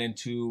have ran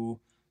into,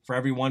 for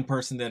every one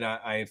person that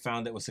I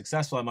found that was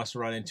successful, I must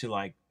have run into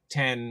like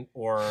 10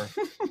 or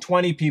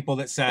 20 people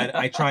that said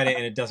I tried it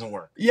and it doesn't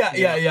work. Yeah.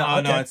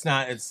 Oh no, it's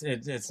not.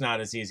 It's not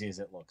as easy as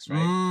it looks,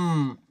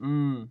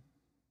 right?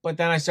 But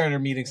then I started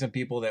meeting some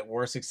people that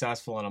were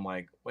successful, and I'm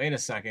like, wait a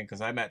second, because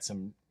I met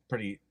some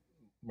pretty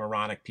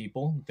moronic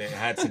people that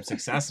had some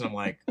success, and I'm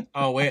like,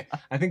 oh wait,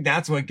 I think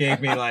that's what gave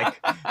me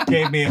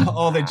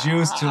all the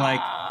juice to like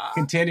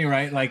continue,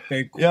 right? Like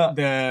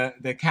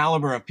the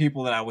caliber of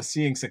people that I was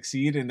seeing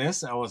succeed in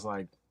this, I was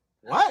like,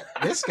 what?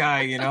 This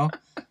guy,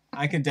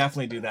 I can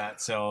definitely do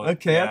that. So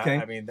okay.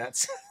 I mean,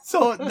 that's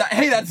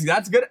hey,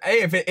 that's good.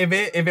 Hey,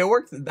 if it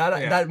worked,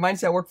 that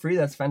mindset worked for you,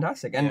 that's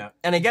fantastic.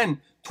 And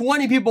again,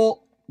 20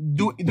 people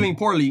doing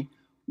poorly,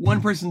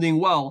 one person doing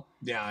well.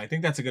 Yeah, I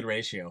think that's a good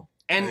ratio.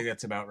 And I think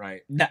that's about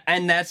right.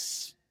 And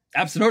that's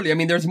absolutely. I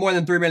mean, there's more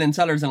than 3 million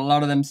sellers, and a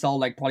lot of them sell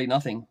like probably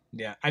nothing.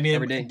 Yeah, I mean,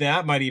 every day.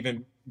 That might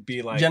even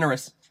be like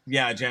generous.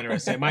 Yeah,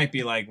 generous. It might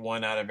be like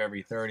 1 out of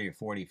every 30 or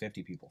 40,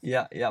 50 people.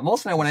 Yeah. Most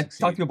of the time when I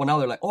talk to people now,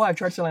 they're like, oh, I've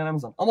tried selling on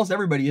Amazon. Almost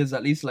everybody has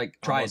at least like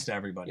tried. Almost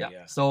everybody,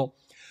 yeah. So,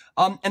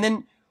 and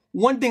then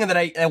one thing that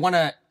I want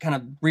to kind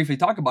of briefly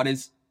talk about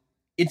is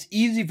it's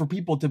easy for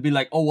people to be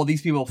like, oh, well,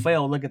 these people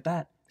fail. Look at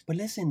that. But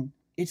listen,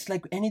 it's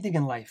like anything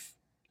in life.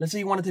 Let's say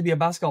you wanted to be a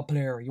basketball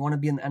player. You want to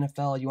be in the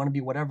NFL. You want to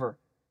be whatever.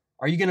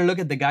 Are you going to look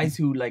at the guys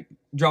who like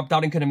dropped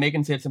out and couldn't make it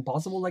and say it's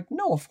impossible? Like,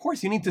 no, of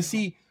course. You need to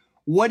see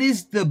what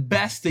is the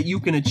best that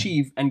you can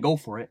achieve and go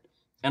for it.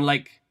 And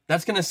like,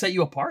 that's going to set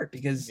you apart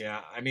because...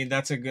 Yeah, I mean,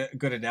 that's a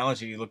good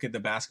analogy. You look at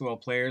the basketball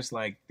players,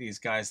 like these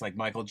guys like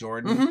Michael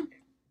Jordan,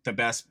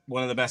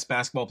 one of the best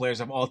basketball players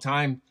of all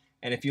time.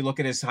 And if you look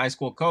at his high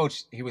school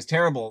coach, he was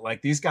terrible.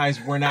 Like these guys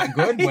were not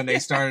good when they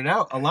started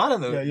out. A lot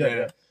of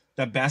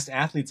the best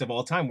athletes of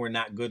all time were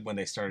not good when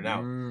they started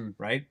out,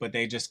 right? But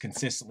they just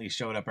consistently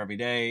showed up every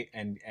day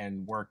and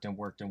worked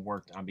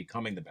on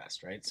becoming the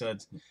best, right? So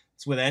it's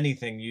with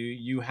anything,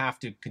 you have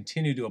to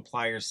continue to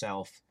apply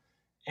yourself,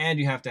 and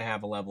you have to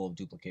have a level of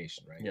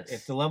duplication, right? Yes.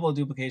 If the level of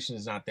duplication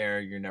is not there,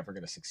 you're never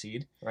going to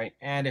succeed, right?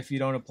 And if you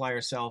don't apply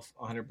yourself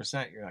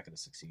 100%, you're not going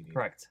to succeed either.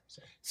 Correct.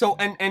 So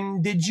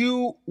and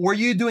were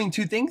you doing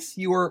two things?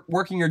 You were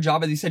working your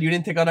job, as you said. You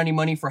didn't take out any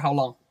money for how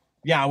long?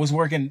 Yeah, I was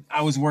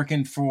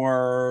working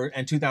for,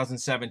 in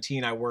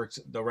 2017, I worked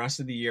the rest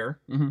of the year.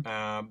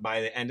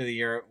 By the end of the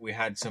year, we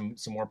had some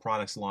more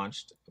products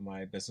launched,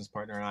 my business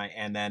partner and I.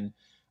 And then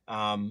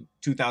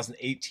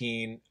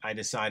 2018, I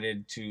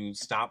decided to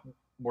stop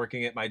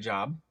working at my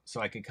job so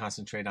I could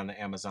concentrate on the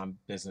Amazon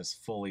business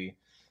fully.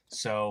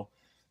 So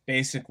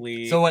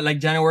basically... So what, like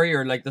January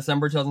or like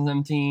December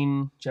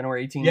 2017,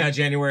 January 18? Yeah,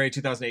 January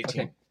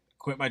 2018. Okay.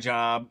 Quit my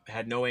job,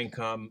 had no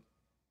income.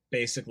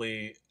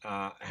 Basically,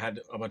 had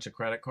a bunch of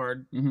credit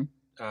cards,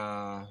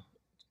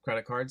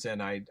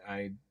 and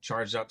I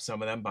charged up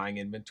some of them buying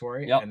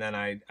inventory, and then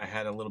I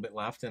had a little bit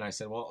left, and I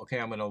said, well, okay,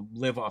 I'm going to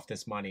live off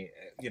this money.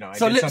 I did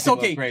something a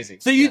little crazy.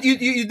 So you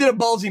did a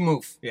ballsy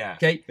move. Yeah.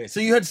 Okay.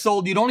 Basically.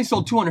 So you'd only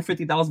sold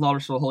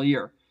 $250,000 for the whole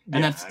year,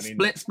 and that's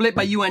split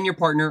by you and your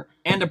partner,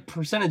 and a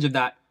percentage of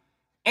that,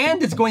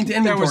 and it's going to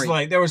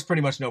inventory. There was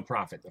pretty much no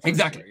profit.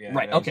 Exactly. Yeah,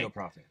 right. Okay. No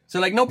profit. So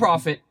like no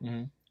profit,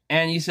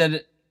 and you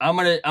said, I'm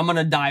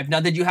gonna dive. Now,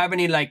 did you have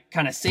any like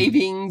kind of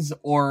savings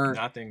or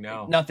nothing?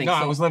 No. Nothing. No,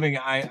 I was living.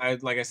 I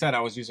like I said,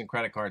 I was using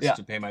credit cards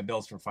to pay my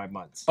bills for 5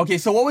 months. Okay,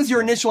 so what was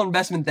your initial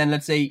investment then?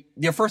 Let's say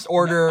your first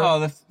order.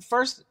 The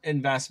first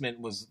investment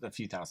was a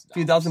few $1,000s.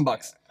 Few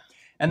 $1,000,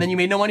 and then you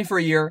made no money for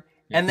a year,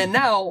 and then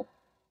now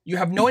you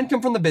have no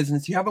income from the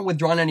business. You haven't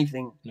withdrawn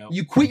anything. No.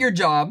 You quit your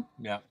job.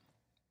 Yeah.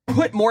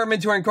 Put more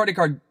inventory on credit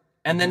card,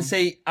 and then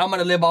say, I'm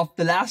gonna live off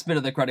the last bit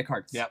of the credit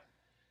cards. Yep.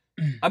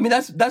 I mean,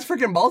 that's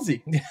freaking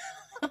ballsy.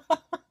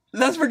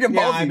 That's freaking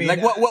ballsy. I mean, like,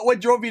 what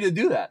drove you to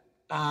do that?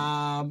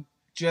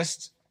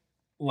 Just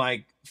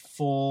like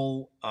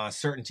full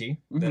certainty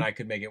that I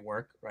could make it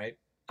work, right?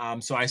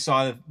 So I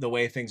saw the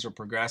way things were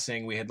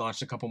progressing. We had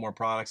launched a couple more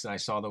products, and I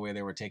saw the way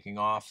they were taking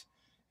off.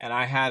 And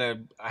I had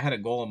a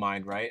goal in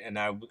mind, right? And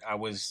I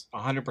was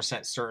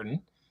 100%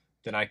 certain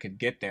that I could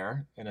get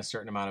there in a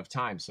certain amount of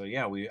time. So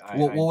yeah,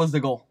 What was the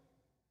goal?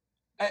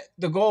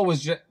 The goal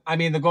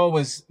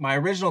was my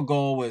original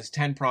goal was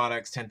 10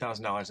 products,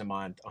 $10,000 a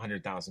month,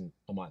 $100,000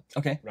 a month.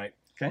 Okay. Right.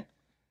 Okay.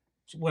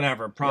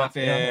 Whatever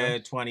profit, Yeah.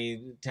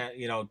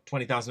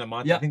 20,000 a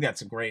month. Yeah. I think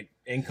that's a great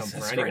income for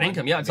anyone. Great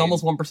income. Yeah, it's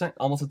almost 1%,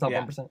 almost the top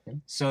 1%. Yeah.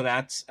 So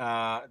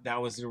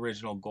that was the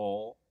original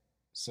goal.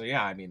 So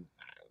yeah, I mean,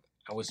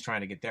 I was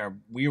trying to get there.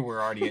 We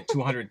were already at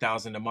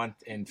 200,000 a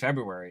month in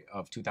February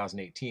of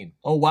 2018.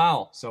 Oh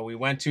wow! So we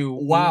went to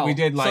We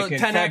did like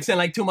so 10x in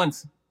like 2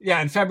 months. Yeah,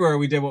 in February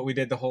we did what we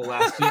did the whole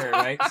last year,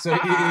 right? So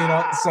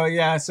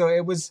so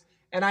it was,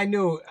 and I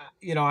knew,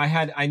 I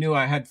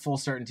had full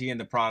certainty in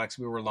the products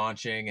we were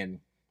launching, and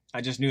I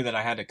just knew that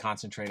I had to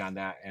concentrate on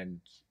that. And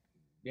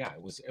yeah,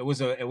 it was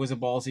a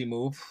ballsy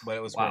move, but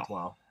it was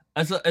worthwhile.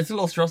 It's a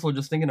little stressful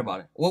just thinking about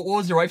it. What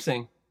was your wife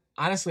saying?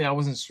 Honestly, I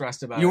wasn't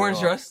stressed about it. You weren't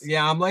stressed?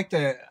 Yeah, I'm like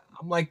the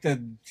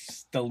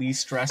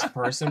least stressed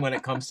person when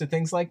it comes to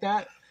things like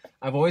that.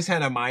 I've always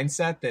had a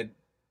mindset that,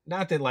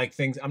 not that like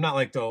things, I'm not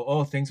like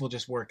things will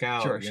just work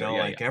out.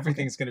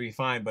 Everything's going to be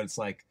fine. But it's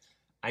like,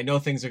 I know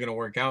things are going to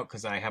work out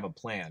because I have a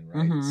plan,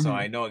 right? So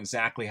I know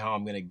exactly how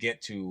I'm going to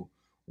get to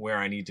where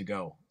I need to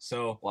go.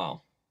 So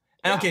wow.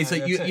 And okay, so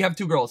you have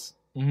 2 girls.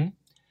 Mm-hmm.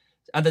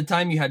 At the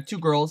time, you had 2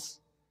 girls,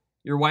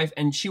 your wife,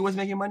 and she was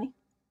making money?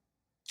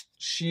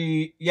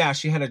 She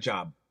had a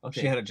job.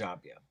 Okay. She had a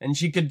job, yeah. And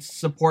she could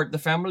support the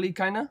family,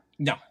 kind of?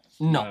 No.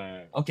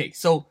 Okay,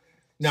 so...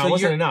 No, it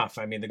wasn't enough.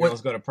 I mean, the girls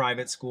go to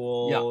private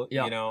school.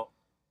 Yeah.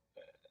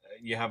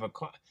 You have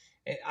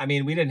I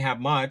mean, we didn't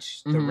have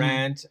much. The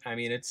rent. I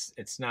mean,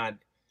 it's not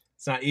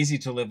easy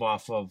to live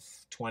off of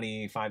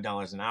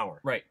 $25 an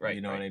hour. Right.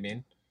 You know what I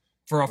mean?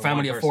 For a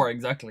family of 4,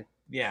 exactly.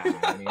 Yeah,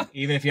 I mean,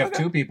 even if you have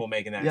 2 people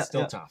making that, it's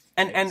still tough.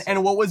 Right?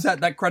 And what was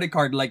that credit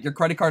card, like your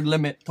credit card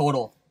limit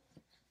total?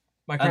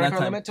 My credit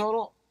card limit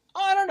total?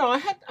 Oh, I don't know. I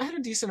had a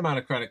decent amount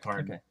of credit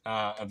card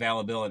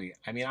availability.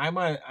 I mean,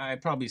 I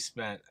probably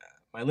spent,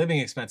 my living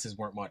expenses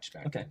weren't much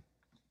back then.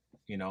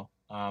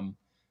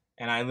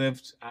 And I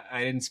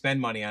didn't spend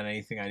money on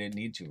anything I didn't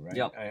need to, right?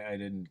 Yeah.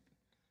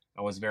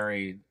 I was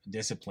very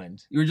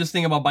disciplined. You were just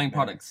thinking about buying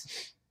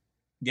products.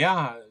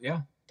 Yeah,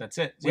 that's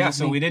it.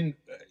 We didn't,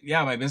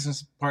 my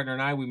business partner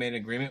and I, we made an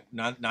agreement.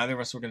 Neither of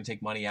us were going to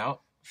take money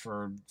out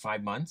for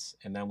 5 months.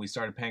 And then we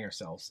started paying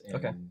ourselves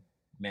in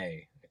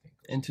May, I think.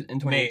 In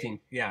 2018.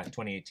 May,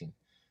 2018.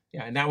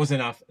 Yeah, and that was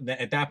enough.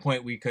 At that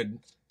point,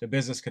 the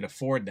business could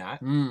afford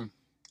that.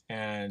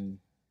 And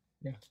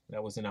yeah,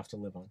 that was enough to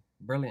live on.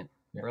 Brilliant.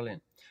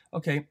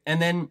 Okay, and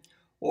then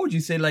what would you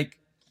say, like,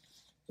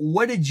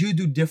 what did you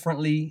do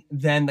differently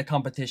than the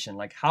competition?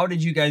 Like, how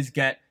did you guys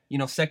get,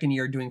 second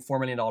year doing $4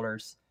 million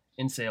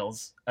in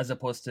sales, as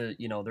opposed to,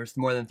 there's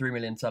more than 3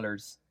 million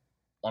sellers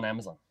on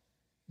Amazon?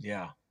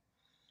 Yeah.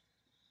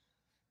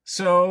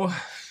 So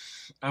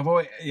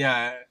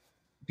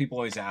people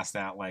always ask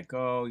that, like,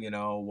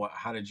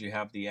 how did you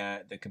have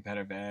the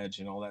competitive edge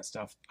and all that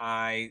stuff?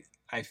 I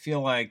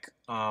feel like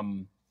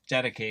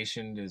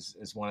dedication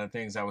is one of the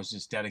things. I was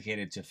just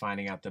dedicated to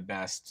finding out the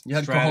best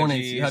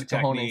strategies,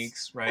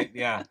 techniques, right?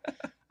 Yeah.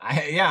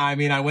 I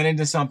mean, I went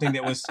into something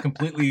that was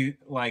completely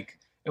like,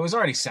 it was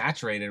already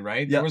saturated,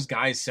 right? There was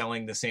guys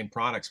selling the same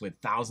products with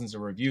thousands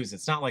of reviews.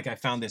 It's not like I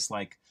found this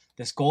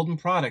golden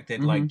product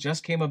that like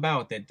just came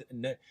about, that,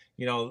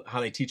 how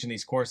they teach in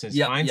these courses,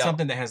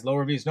 something that has low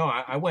reviews. No,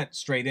 I went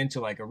straight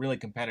into like a really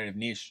competitive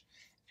niche,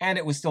 and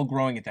it was still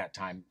growing at that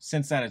time.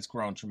 Since then, it's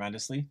grown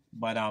tremendously.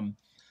 But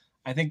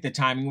I think the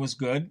timing was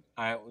good.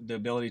 The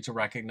ability to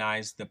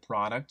recognize the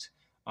product,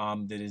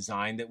 the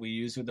design that we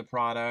use with the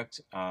product,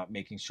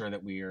 making sure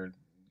that we are,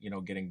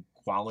 getting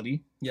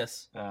quality.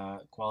 Yes.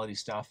 Quality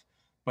stuff.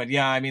 But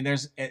yeah, I mean,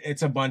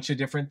 it's a bunch of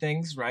different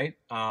things, right?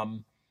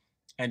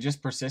 And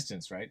just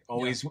persistence, right?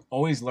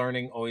 Always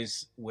learning,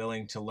 always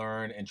willing to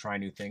learn and try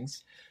new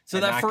things. So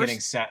and that not getting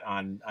set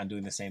on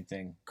doing the same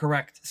thing.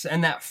 Correct. So,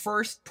 and that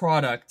first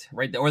product,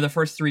 right, or the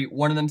first 3, 2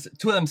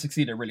 of them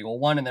succeeded really well.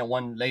 1 and then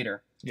 1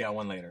 later. Yeah,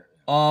 1 later.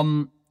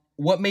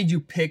 What made you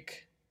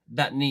pick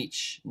that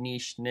niche,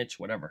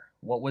 whatever?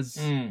 What was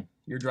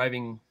your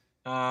driving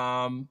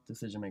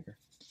decision maker?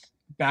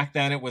 Back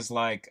then, it was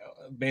like,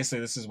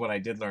 basically, this is what I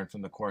did learn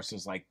from the course,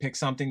 is like, pick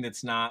something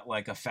that's not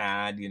like a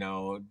fad.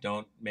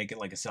 Don't make it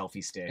like a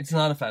selfie stick. It's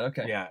not a fad.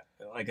 Okay. Yeah,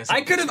 like a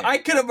I could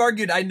have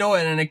argued. I know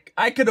it, and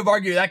I could have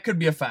argued that could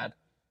be a fad.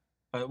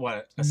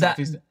 What? A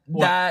selfie stick?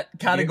 That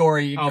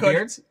category?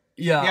 Beards?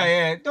 Yeah.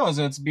 Yeah. No,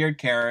 so it's beard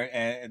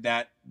care.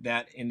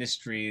 That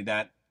industry,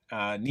 that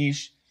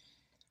niche.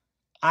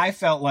 I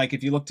felt like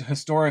if you looked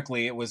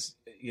historically, it was,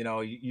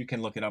 you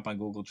can look it up on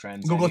Google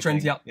Trends.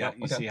 Trends, yeah.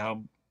 You see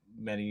how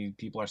many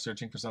people are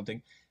searching for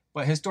something.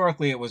 But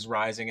historically, it was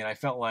rising, and I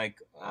felt like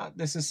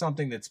this is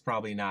something that's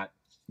probably not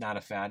a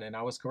fad. And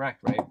I was correct,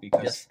 right?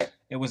 Because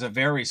it was a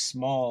very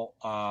small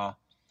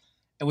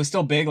it was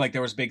still big. Like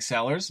there was big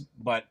sellers,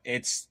 but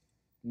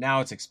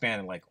now it's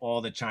expanded. Like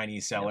all the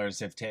Chinese sellers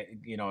have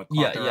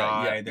caught their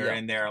eye. They're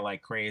in there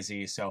like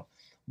crazy. So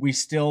we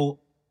still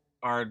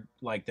are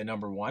like the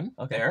number one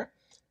there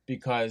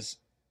because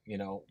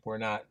we're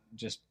not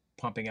just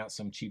pumping out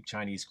some cheap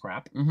Chinese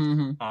crap.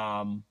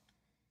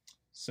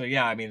 So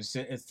yeah, I mean it's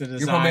the design.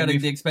 You're pumping out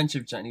the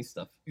expensive Chinese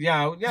stuff.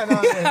 No, but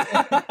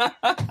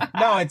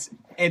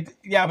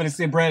it's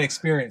the brand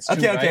experience too,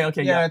 right?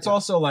 Yeah, it's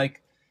also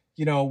like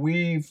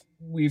we've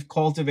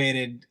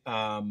cultivated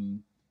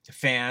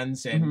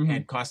fans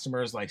and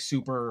customers, like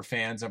super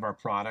fans of our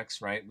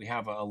products, right? We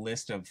have a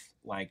list of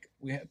like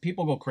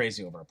people go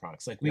crazy over our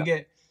products. Like we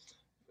get,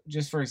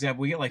 just for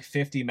example, we get like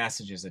 50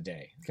 messages a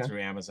day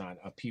through Amazon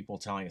of people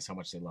telling us how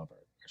much they love our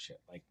shit.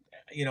 Like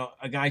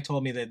a guy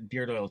told me that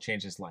beard oil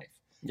changed his life.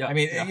 Yeah, I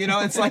mean,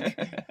 it's like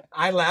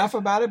I laugh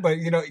about it, but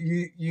you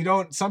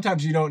don't.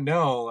 Sometimes you don't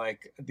know,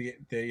 like the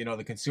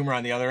consumer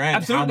on the other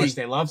end, how much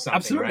they love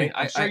something. Right?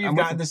 I'm sure you've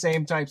gotten the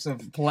same types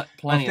of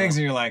things, and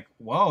you're like,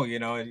 whoa,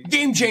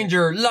 game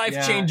changer, life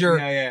changer.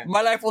 Yeah.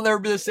 My life will never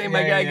be the same.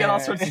 I get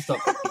all sorts of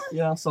stuff.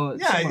 So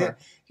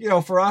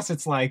for us,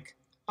 it's like,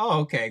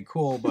 oh, okay,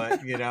 cool, but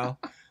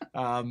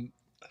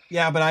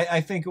yeah, but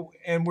I think,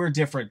 and we're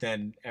different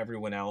than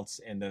everyone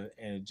else and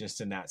just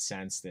in that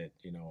sense that,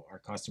 our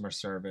customer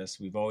service,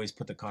 we've always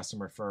put the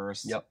customer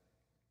first. Yep.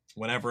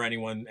 Whenever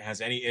anyone has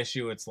any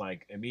issue, it's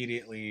like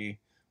immediately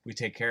we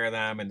take care of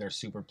them and they're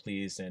super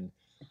pleased. And,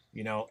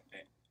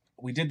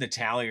 we did the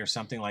tally or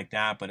something like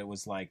that, but it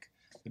was like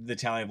the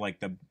tally of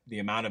like the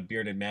amount of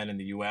bearded men in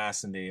the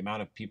US and the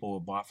amount of people who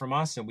bought from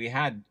us. And we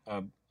had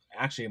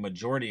actually a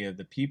majority of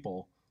the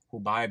people who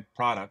buy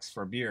products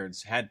for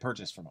beards had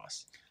purchased from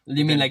us.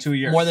 You mean like 2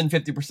 years. More than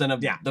 50% of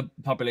the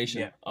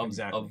population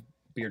of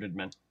bearded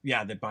men?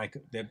 Yeah, that buy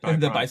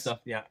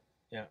stuff. Yeah.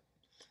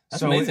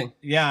 That's amazing.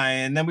 Yeah,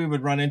 and then we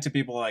would run into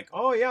people like,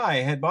 oh yeah,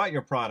 I had bought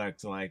your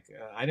product. Like,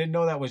 I didn't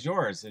know that was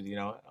yours. And,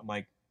 I'm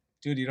like,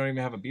 dude, you don't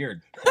even have a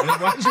beard.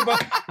 Why did you buy?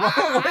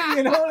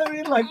 You know what I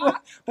mean? Like,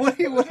 what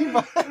do you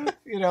buy?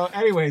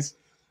 Anyways.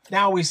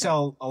 Now we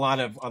sell a lot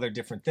of other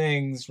different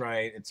things,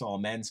 right? It's all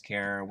men's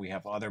care. We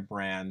have other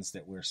brands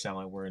that we're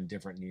selling. We're in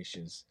different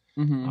niches.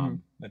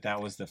 But that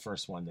was the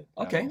first one that.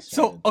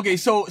 So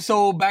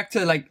back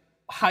to like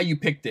how you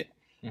picked it.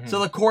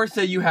 So the course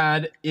that you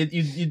had,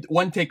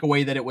 one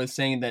takeaway that it was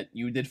saying that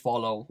you did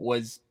follow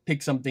was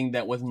pick something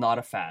that was not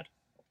a fad.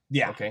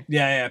 Yeah. Okay.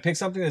 Yeah. Pick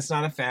something that's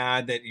not a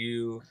fad that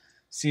you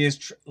see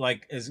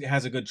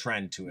has a good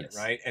trend to it,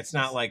 right? It's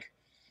not like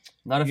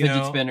not a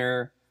fidget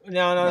spinner.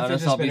 No, not a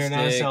fidget spinner,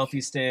 not a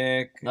selfie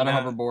stick, not a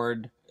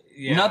hoverboard.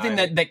 Yeah, nothing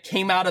that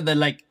came out of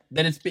the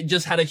that it's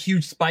just had a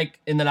huge spike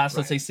in the last,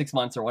 let's say, 6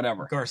 months or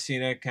whatever.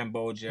 Garcinia,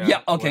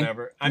 Cambodia,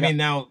 whatever. I mean,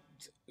 now,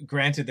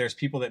 granted, there's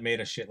people that made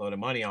a shitload of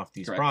money off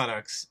these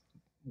products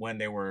when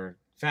they were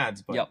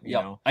fads, but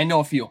I know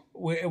a few.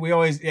 We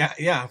always,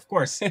 of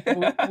course,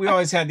 we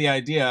always had the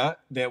idea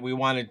that we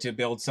wanted to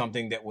build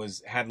something that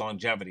had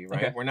longevity,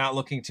 right? Okay. We're not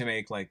looking to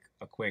make like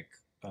a quick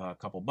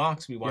couple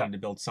bucks. We wanted to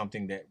build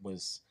something that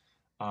was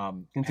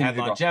had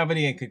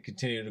longevity and could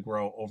continue to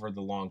grow over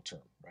the long term,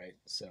 right?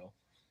 So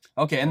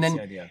okay, and then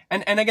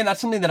and again,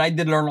 that's something that I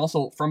did learn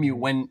also from you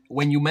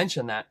when you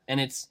mentioned that, and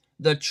it's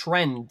the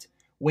trend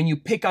when you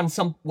pick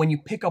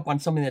up on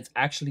something that's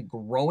actually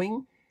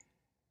growing,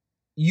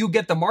 you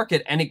get the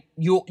market, and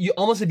you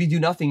almost, if you do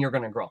nothing, you're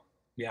going to grow.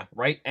 Yeah.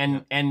 Right.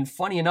 And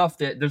funny enough,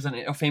 there's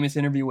a famous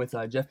interview with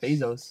Jeff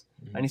Bezos,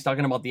 and he's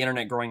talking about the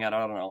internet growing at,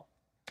 I don't know,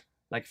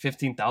 like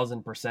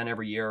 15,000%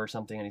 every year or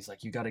something. And he's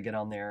like, you got to get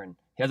on there. And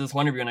he has this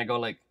one interview, and I go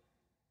like,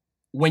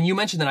 when you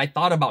mentioned that, I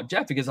thought about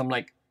Jeff, because I'm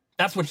like,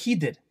 that's what he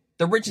did.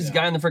 The richest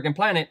guy on the freaking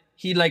planet.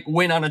 He like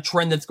went on a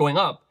trend that's going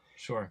up.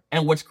 Sure.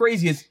 And what's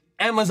crazy is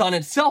Amazon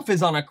itself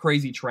is on a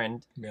crazy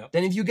trend. Yep.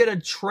 Then if you get a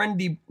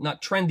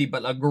not trendy,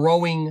 but a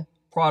growing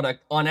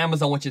product on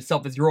Amazon, which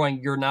itself is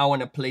growing, you're now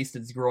in a place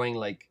that's growing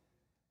like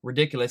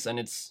ridiculous. And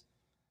it's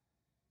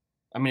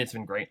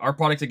been great. Our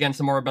products, again,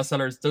 some of our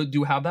bestsellers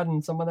do have that,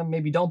 and some of them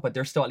maybe don't, but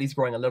they're still at least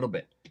growing a little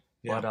bit.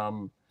 Yeah.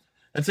 But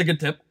that's a good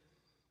tip.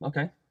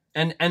 Okay.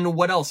 And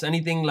what else?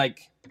 Anything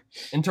like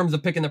in terms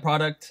of picking the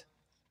product?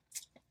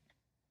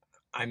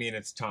 I mean,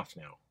 it's tough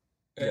now.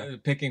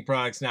 Picking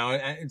products now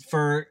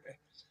for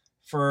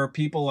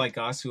people like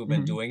us who have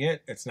been doing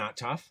it, it's not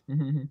tough,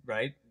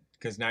 right?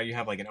 Because now you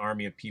have like an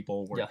army of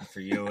people working for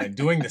you and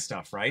doing the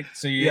stuff, right?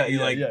 So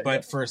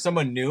but for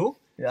someone new,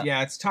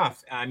 it's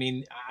tough. I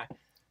mean,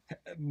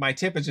 my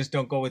tip is just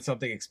don't go with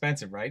something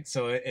expensive, right?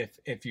 So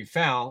if you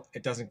fail,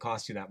 it doesn't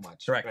cost you that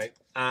much, right?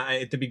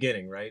 At the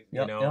beginning, right?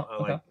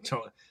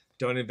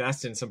 Don't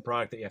invest in some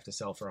product that you have to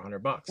sell for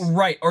 $100,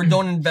 right? Or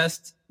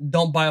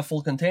don't buy a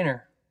full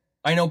container.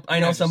 I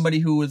know somebody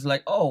who was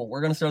like, oh,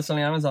 we're gonna start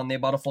selling Amazon. They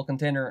bought a full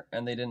container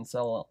and they didn't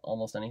sell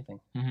almost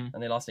anything, and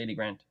they lost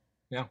 $80,000.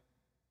 Yeah,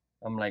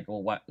 I'm like,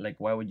 well,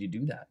 why would you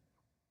do that?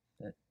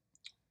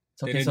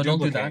 It's okay, so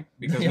don't do that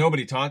because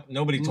nobody told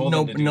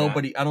them to do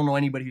that. I don't know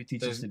anybody who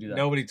teaches to do that.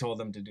 Nobody told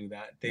them to do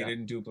that. They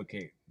didn't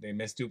duplicate. They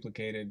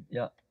misduplicated.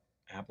 Yeah, it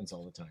happens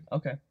all the time.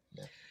 Okay.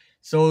 Yeah.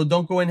 So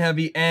don't go in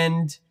heavy.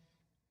 And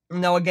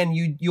now again,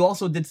 you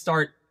also did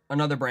start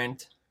another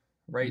brand,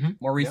 right? Mhm.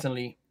 More Yep.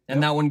 recently,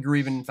 and that one grew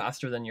even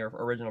faster than your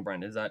original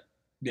brand. Is that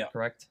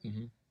correct?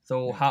 Mhm.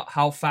 So Yeah.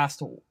 how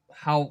fast?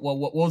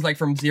 What was like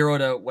from 0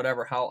 to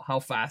whatever? How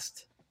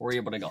fast were you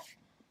able to go?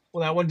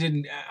 Well, that one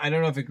didn't. I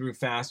don't know if it grew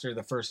faster.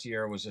 The first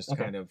year was just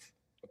Okay. kind of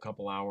a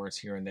couple hours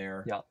here and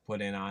there Yeah.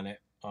 put in on it,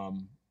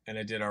 and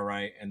it did all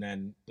right. And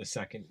then the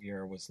second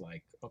year was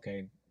like,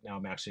 okay, now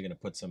I'm actually going to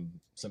put some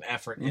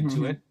effort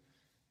into Mhm. it,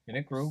 and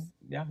it grew.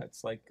 Yeah,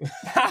 it's like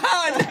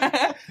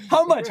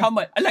How much? How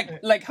much?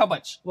 Like how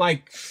much?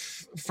 like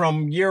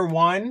from year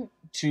 1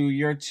 to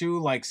year 2,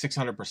 like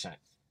 600%.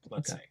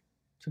 Let's Okay.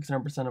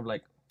 600% of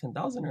like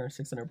 10,000 or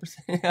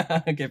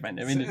 600%? Okay, fine.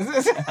 I mean,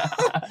 say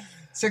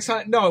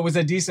 600. No, it was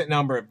a decent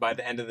number by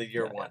the end of the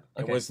year Yeah, yeah. 1.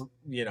 Okay. It was,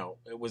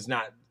 it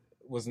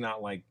was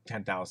not like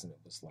 10,000. It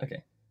was like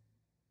okay.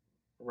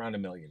 around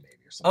 $1 million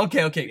maybe or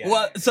something. Okay. Yeah,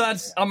 Well, so yeah,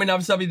 that's, I mean,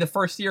 obviously the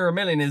first year $1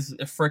 million is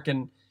a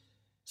freaking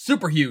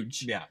super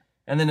huge. Yeah.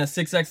 And then a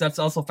 6X, that's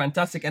also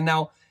fantastic. And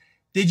now,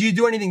 did you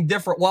do anything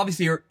different? Well,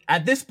 obviously, you're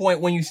at this point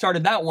when you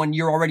started that one,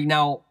 you're already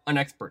now an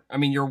expert. I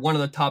mean, you're one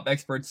of the top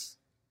experts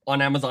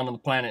on Amazon on the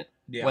planet.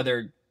 Yeah.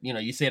 Whether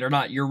you say it or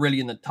not, you're really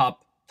in the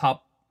top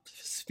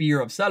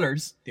sphere of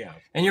sellers. Yeah.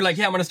 And you're like,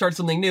 yeah, I'm gonna start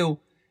something new.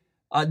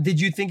 Did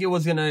you think it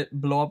was gonna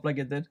blow up like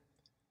it did?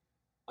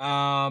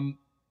 I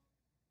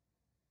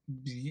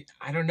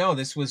don't know.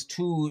 This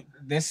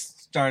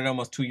started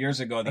almost 2 years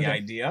ago, the Okay.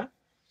 idea.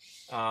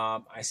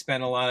 I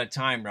spent a lot of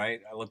time,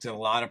 right? I looked at a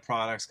lot of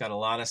products, got a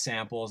lot of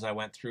samples. I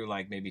went through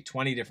like maybe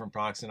 20 different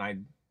products, and I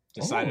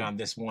decided Oh. on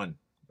this one,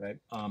 right?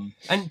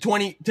 And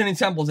 20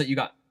 samples that you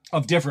got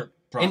Of different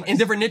products. in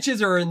different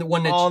niches or in the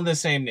one niche? All in the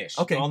same niche.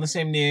 Okay. All in the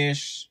same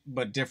niche,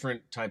 but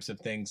different types of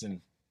things. And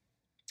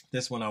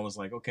this one, I was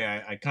like,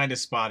 okay, I kind of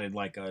spotted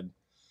like an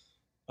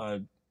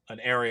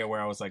area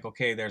where I was like,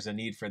 okay, there's a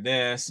need for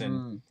this. And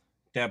Mm.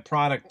 that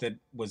product that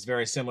was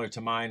very similar to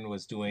mine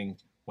was doing,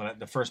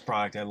 the first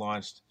product I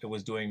launched, it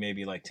was doing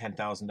maybe like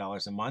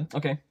 $10,000 a month.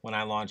 Okay. When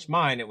I launched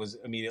mine, it was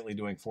immediately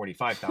doing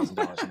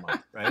 $45,000 a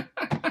month, right?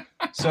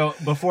 So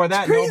before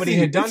that, crazy. nobody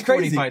had done It's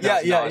crazy.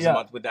 $45,000 Yeah. a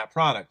month with that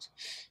product.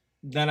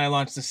 Then I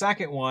launched the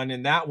second one,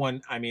 and that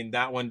one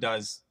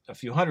does a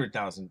few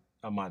 $100,000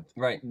 a month.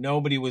 Right.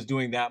 Nobody was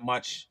doing that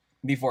much.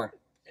 Before.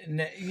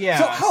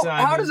 Yeah. So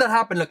I how mean, does that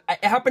happen? Look,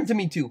 it happened to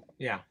me too.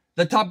 Yeah.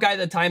 The top guy at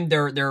the time,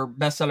 their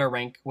bestseller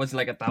rank was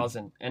like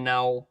 1,000, and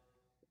now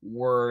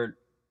we're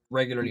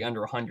regularly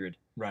under 100.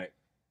 Right.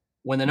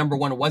 When the number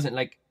one wasn't.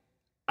 Like,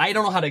 I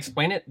don't know how to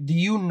explain it. Do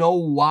you know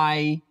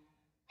why?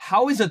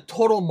 How is a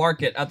total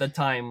market at the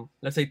time,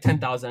 let's say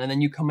 10,000, and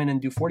then you come in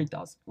and do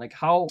 40,000? Like,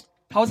 how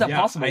is that Yeah,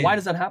 possible? Why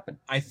does that happen?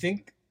 I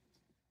think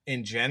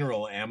in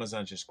general,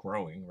 Amazon's just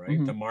growing, right?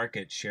 Mhm. The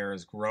market share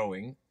is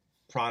growing.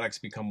 Products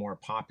become more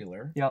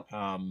popular. Yep.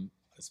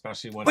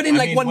 Especially when, But in,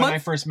 like, 1 when I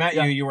month? first met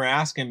Yeah. you were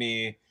asking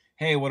me,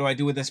 hey, what do I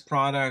do with this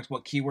product?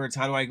 What keywords?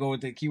 How do I go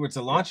with the keywords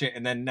to launch it?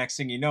 And then next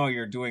thing you know,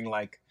 you're doing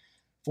like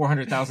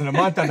 400,000 a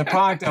month on the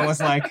product. I was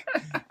like,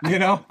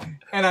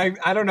 and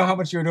I don't know how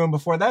much you were doing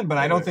before then, but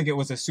I don't think it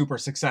was a super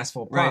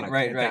successful product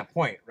at that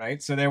point,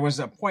 right? So there was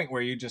a point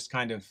where you just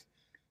kind of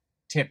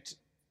tipped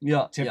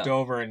Yeah.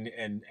 over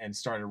and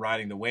started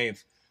riding the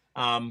wave.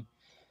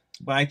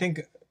 But I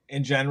think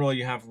in general,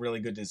 you have really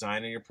good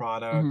design in your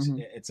product.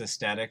 Mhm. It's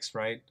aesthetics,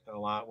 right? A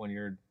lot when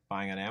you're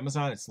buying on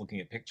Amazon, it's looking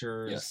at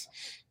pictures. Yes.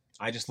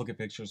 I just look at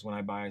pictures when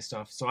I buy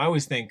stuff. So I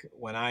always think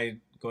when I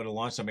go to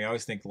launch something, I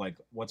always think like,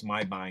 what's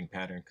my buying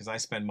pattern? Because I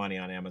spend money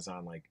on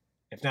Amazon, like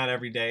if not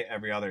every day,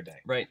 every other day.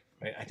 Right.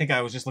 Right. I think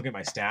I was just looking at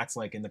my stats.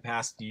 Like in the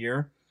past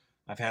year,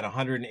 I've had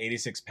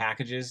 186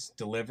 packages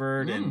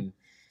delivered, and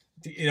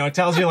it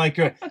tells you like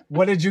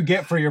what did you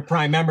get for your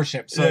Prime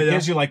membership. So it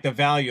gives you like the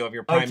value of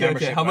your Prime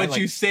membership. How right? much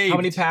Like, you saved? how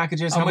many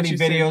packages? How How much many you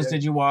saved, videos yeah.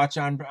 did you watch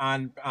on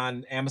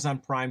Amazon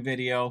Prime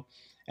Video?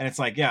 And it's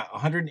like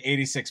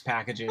 186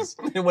 packages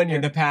When you're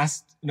in the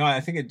past. No, I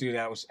think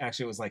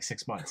it was like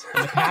 6 months.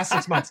 In the past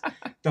 6 months.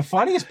 The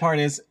funniest part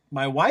is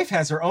my wife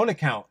has her own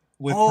account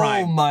with oh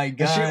Prime. my And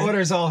god. she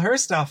orders all her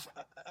stuff,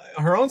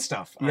 her own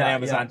stuff on Yeah,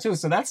 Amazon yeah. too.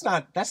 So that's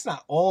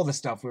not all the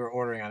stuff we were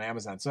ordering on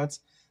Amazon. So it's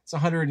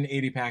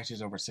 180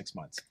 packages over 6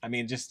 months. I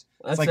mean, That's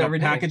it's like a every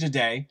day. package a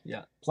day.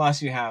 Yeah.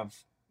 Plus you have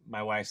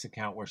my wife's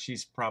account where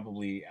she's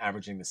probably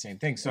averaging the same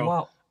thing. So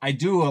wow. I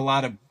do a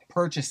lot of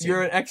purchasing.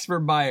 You're an expert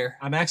buyer.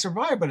 I'm an expert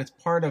buyer, but it's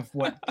part of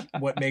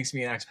what makes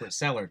me an expert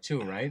seller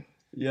too, right?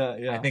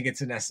 Yeah. I think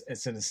it's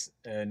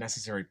a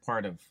necessary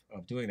part of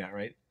doing that,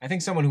 right? I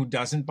think someone who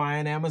doesn't buy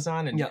on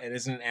Amazon and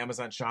isn't an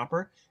Amazon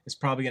shopper is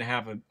probably going to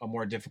have a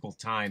more difficult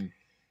time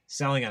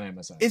selling on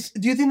Amazon.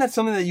 Do you think that's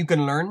something that you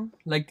can learn?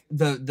 Like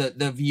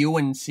the view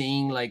and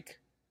seeing like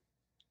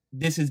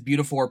this is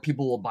beautiful or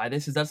people will buy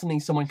this? Is that something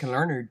someone can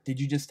learn, or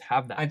did you just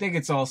have that? I think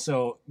it's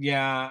also,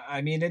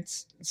 I mean,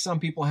 it's some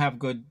people have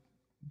good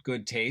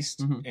taste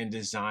Mhm. and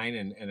design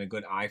and a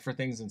good eye for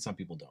things, and some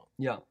people don't.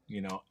 Yeah.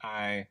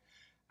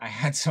 I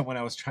had someone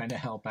I was trying to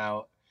help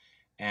out,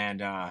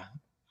 and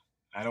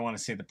I don't want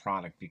to say the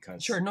product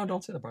because Sure, no,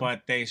 don't say the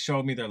product. but they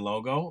showed me their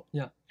logo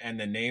Yeah. and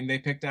the name they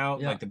picked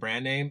out, Yeah. like the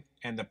brand name,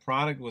 and the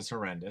product was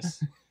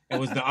horrendous. It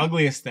was the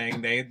ugliest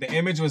thing. The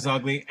image was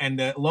ugly, and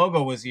the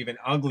logo was even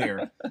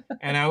uglier.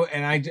 And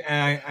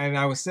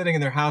I was sitting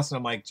in their house, and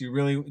I'm like, do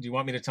you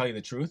want me to tell you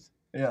the truth?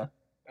 Yeah.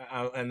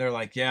 And they're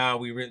like, yeah,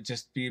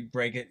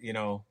 break it,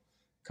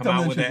 come Tell me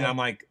out the with truth, it. And yeah. I'm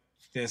like,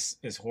 this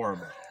is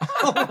horrible.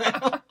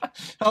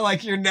 I'm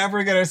like, you're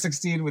never gonna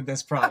succeed with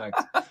this product.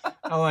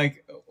 I'm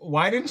like,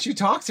 why didn't you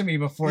talk to me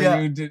before Yeah.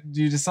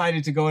 you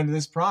decided to go into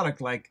this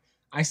product? Like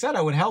I said,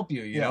 I would help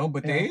you, Yeah,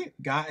 but yeah. they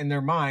got in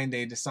their mind,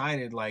 they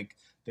decided like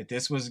that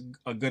this was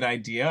a good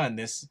idea and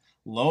this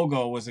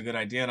logo was a good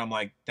idea. And I'm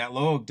like, that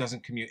logo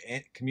doesn't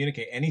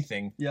communicate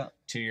anything Yeah.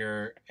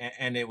 to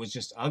and it was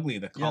just ugly.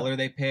 The color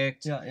they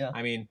picked. Yeah. Yeah.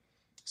 I mean,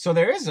 so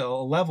there is a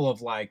level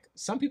of like,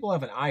 some people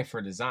have an eye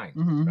for design,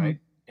 Mhm, right?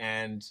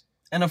 And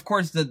And of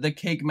course, the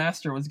cake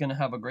master was gonna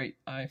have a great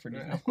eye for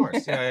design. of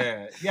course,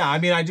 yeah. I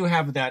mean, I do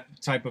have that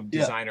type of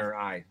Yeah. designer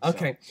eye. So.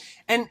 Okay,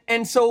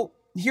 and so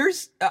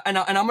here's and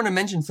I'm gonna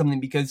mention something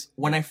because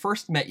when I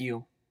first met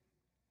you,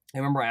 I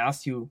remember I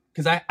asked you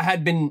because I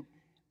had been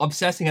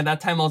obsessing at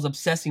that time. I was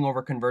obsessing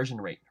over conversion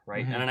rate,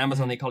 right? Mhm, And on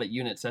Amazon they call it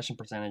unit session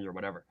percentage or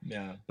whatever.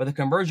 Yeah. But the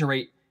conversion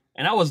rate,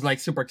 and I was like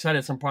super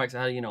excited. Some products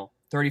had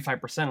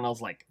 35%, and I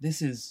was like,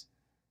 this is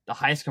the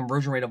highest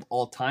conversion rate of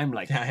all time.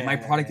 Like my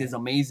product is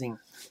amazing.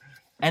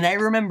 And I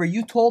remember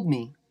you told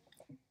me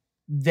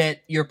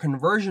that your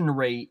conversion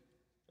rate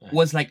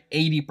was like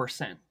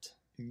 80%.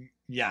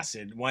 Yes.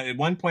 At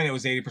one point it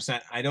was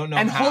 80%. I don't know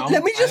And how.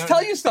 let me just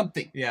tell you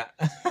something. Yeah.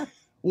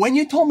 When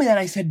you told me that,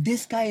 I said,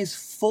 this guy is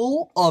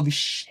full of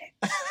shit.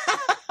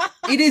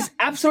 It is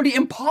absolutely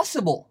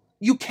impossible.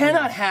 You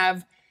cannot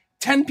have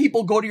 10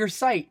 people go to your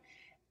site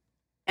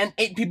and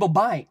 8 people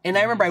buy. And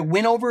I remember I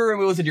went over, it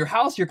was at your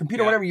house, your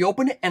computer, Yeah. whatever, you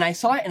opened it, and I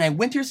saw it, and I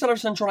went to your Seller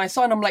Central, and I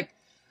saw it, and I'm like,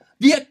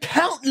 the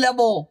account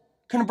level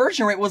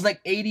conversion rate was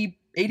like 80%.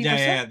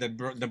 Yeah.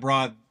 The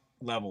broad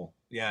level.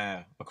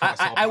 Yeah. Across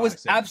all I was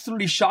products, yeah.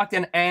 absolutely shocked,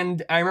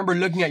 and I remember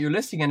looking at your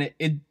listing, and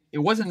it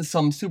wasn't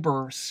some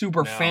super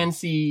No.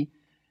 fancy,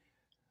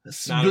 Not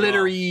at all.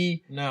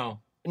 glittery, No.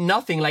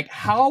 nothing. Like,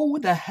 how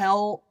the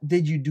hell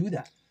did you do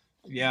that?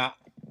 Yeah.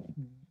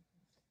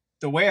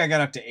 The way I got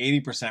up to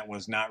 80%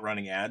 was not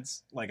running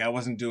ads. Like I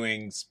wasn't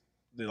doing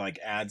like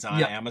ads on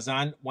Yeah.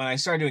 Amazon. When I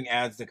started doing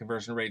ads, the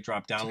conversion rate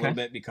dropped down a little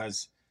bit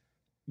because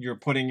you're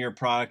putting your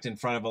product in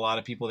front of a lot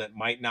of people that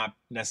might not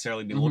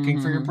necessarily be looking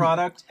for your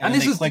product. And then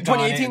this they is click on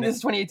it 2018. and This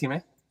is 2018,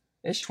 right?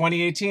 Ish.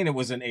 2018, it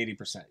was an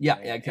 80%. Yeah,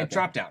 It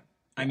dropped down.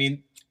 I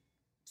mean,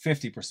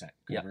 50%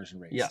 Yeah.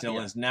 conversion rate Yeah, still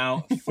yeah. is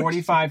now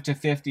 45 to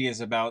 50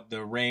 is about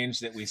the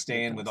range that we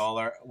stay in with all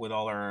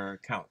our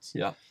accounts.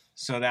 Yeah.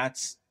 So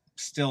that's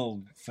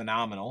still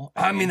phenomenal.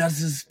 I mean, that's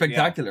just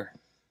spectacular.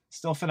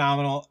 Still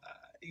phenomenal.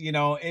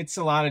 It's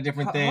a lot of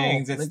different How?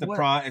 things. It's Like the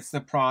what? it's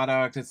the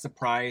product, it's the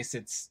price,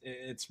 it's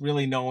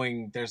really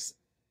knowing there's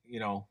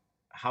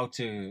how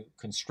to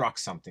construct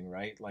something,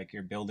 right? Like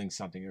you're building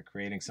something, you're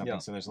creating something. Yeah.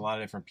 So there's a lot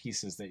of different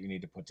pieces that you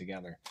need to put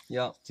together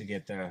Yeah. to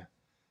get the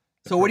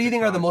So what do you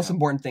think are the perfect most product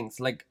important things,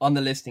 like on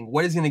the listing?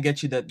 What is going to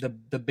get you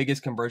the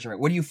biggest conversion rate?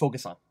 What do you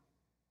focus on? out.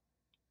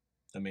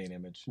 The main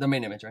image. The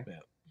main image, right? Yeah.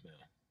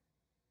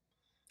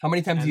 How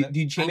many times And do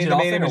you change the it main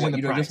often, or image what? and the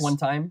You do it just price. one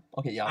time?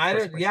 Okay, yeah. I of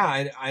don't. course.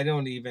 Yeah, I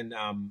don't even.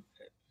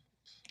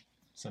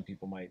 Some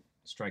people might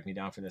strike me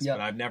down for this, Yeah.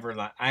 but I've never.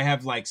 I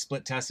have like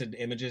split tested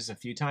images a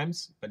few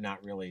times, but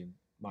not really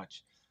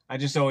much. I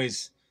just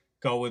always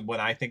go with what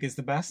I think is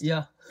the best,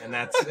 Yeah. and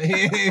that's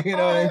you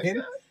know what I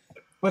mean.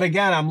 But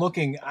again, I'm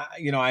looking.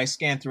 I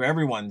scan through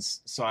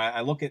everyone's, so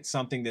I look at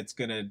something that's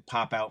going to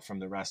pop out from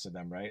the rest of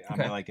them, right?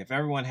 Okay. I'm like, if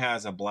everyone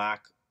has a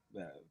black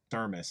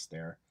thermos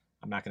there,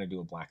 I'm not going to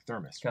do a black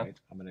thermos, Okay. right?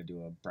 I'm going to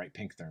do a bright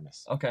pink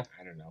thermos. Okay.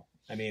 I don't know.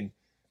 I mean,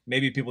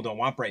 maybe people don't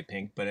want bright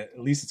pink, but at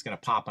least it's going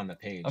to pop on the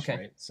page, Okay.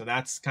 right? So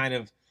that's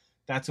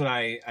what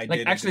I Like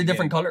did. actually a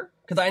different color?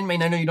 Because I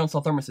know you don't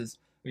sell thermoses.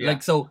 Yeah.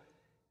 Like, so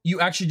you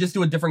actually just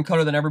do a different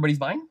color than everybody's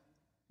buying?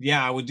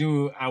 Yeah, I would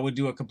do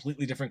a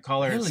completely different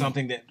color. Really? It's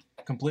something that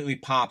completely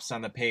pops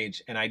on the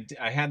page. And I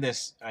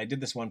did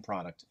this one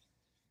product.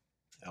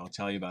 I'll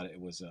tell you about it.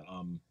 It was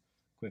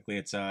quickly.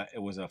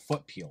 It was a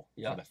foot peel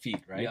Yeah. for the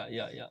feet, right?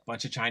 Yeah.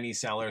 Bunch of Chinese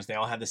sellers. They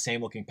all had the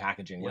same looking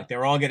packaging. Yeah. Like they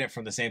were all getting it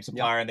from the same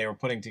supplier, and they were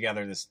putting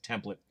together this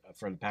template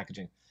for the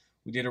packaging.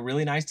 We did a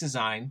really nice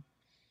design.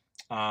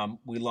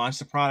 We launched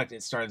the product.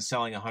 It started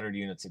selling 100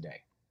 units a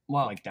day.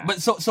 Wow. Like that.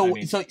 But I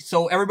mean-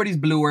 so everybody's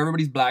blue or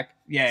everybody's black.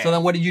 Yeah. So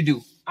then what did you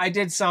do? I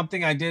did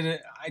something. I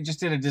just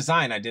did a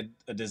design. I did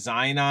a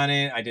design on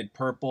it. I did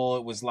purple.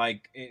 It was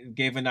like, it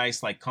gave a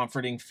nice, like,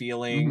 comforting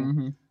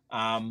feeling.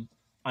 Mhm.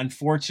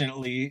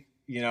 Unfortunately,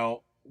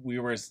 we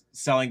were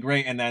selling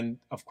great. And then,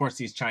 of course,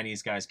 these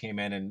Chinese guys came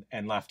in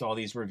and left all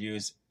these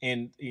reviews.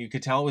 And you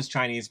could tell it was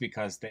Chinese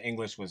because the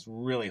English was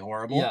really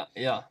horrible.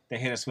 Yeah. They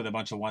hit us with a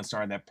bunch of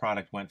 1-star. That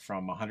product went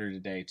from 100 a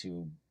day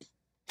to,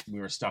 we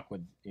were stuck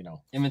with,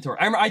 Inventory.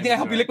 I think I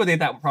helped you liquidate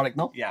that product,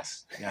 no?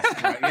 yes.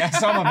 Right. Yeah,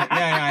 some of it.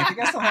 Yeah. I think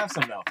I still have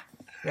some, though.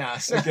 Yeah.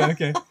 So,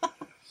 Okay.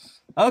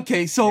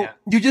 Okay, so Yeah.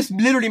 you just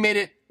literally made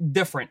it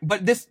different.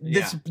 But this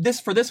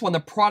for this one, the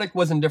product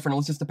wasn't different. It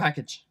was just the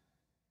package.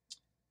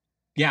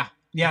 Yeah.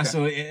 Okay.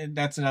 So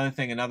that's another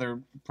thing.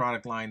 Another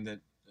product line that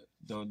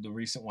the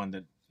recent one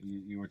that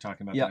you were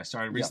talking about that I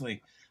started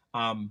recently.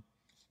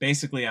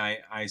 Basically,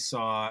 I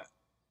saw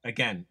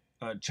again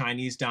a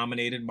Chinese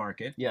dominated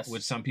market,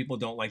 which some people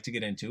don't like to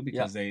get into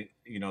because they,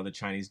 the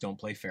Chinese don't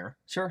play fair.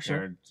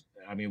 Sure.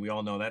 I mean, we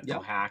all know that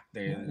they'll hack.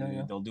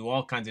 They'll do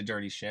all kinds of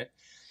dirty shit.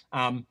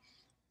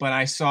 But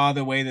I saw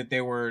the way that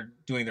they were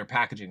doing their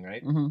packaging,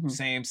 right?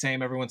 Mm-hmm.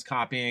 Same. Everyone's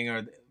copying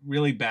or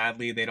really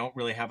badly. They don't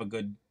really have a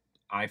good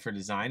eye for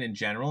design in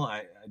general.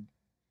 I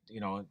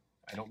don't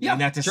mean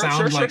that to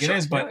sound like it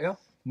is, but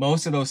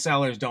most of those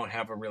sellers don't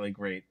have a really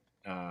great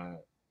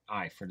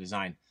eye for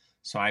design.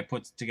 So I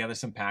put together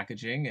some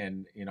packaging,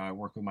 and I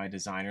work with my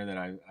designer that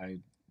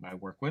I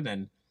work with,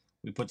 and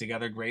we put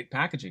together great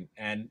packaging.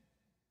 And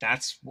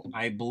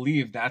I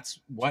believe that's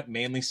what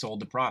mainly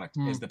sold the product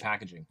is the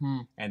packaging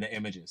and the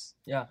images.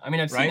 Yeah, I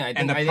mean, I've seen it.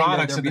 And the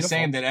products are the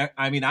same.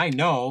 I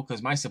know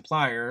because my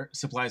supplier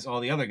supplies all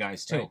the other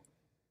guys too.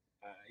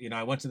 Right.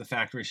 I went to the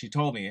factory. She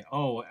told me.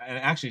 Oh, and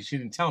actually, she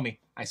didn't tell me.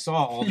 I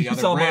saw all the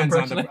other brands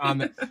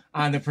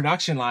on the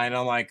production line. And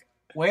I'm like,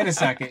 wait a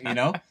second,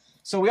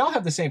 So we all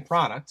have the same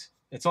product.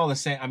 It's all the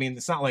same. I mean,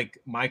 it's not like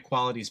my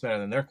quality is better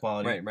than their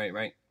quality.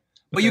 Right.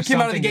 But you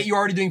came out of the gate. You're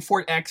already doing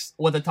 4X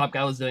what the top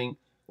guy was doing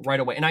right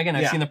away. And again,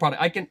 I've seen the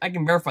product. I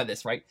can verify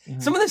this, right?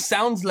 Mm-hmm. Some of this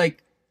sounds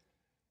like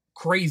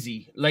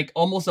crazy, like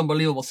almost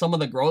unbelievable. Some of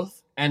the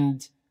growth,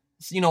 and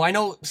I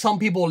know some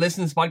people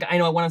listen to this podcast. I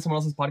know I went on someone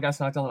else's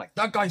podcast and they're like,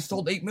 "That guy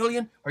sold 8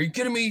 million? Are you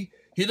kidding me?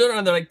 He did it."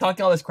 And they're like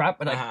talking all this crap.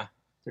 But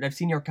dude, I've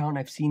seen your account.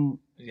 I've seen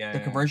the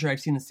conversion.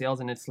 I've seen the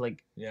sales, and it's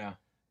like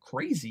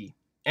crazy.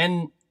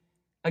 And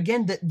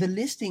again, the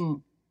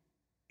listing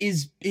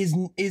is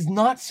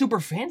not super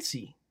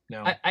fancy.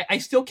 No, I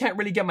still can't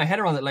really get my head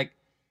around it. Like,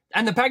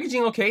 and the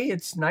packaging, okay,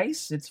 it's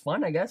nice, it's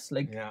fun, I guess.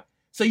 Like,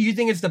 so you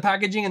think it's the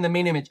packaging and the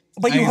main image,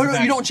 but you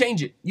don't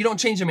change it. You don't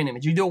change the main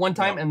image. You do it one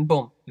time and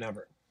boom.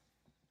 Never.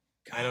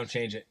 I don't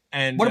change it.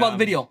 And what about the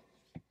video?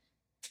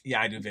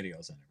 Yeah, I do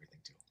videos on everything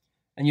too.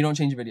 And you don't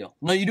change video?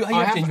 No, you do.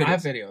 I have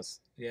videos.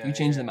 Yeah, you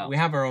change them out. We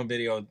have our own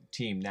video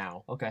team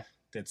now. Okay.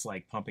 That's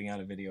like pumping out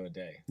a video a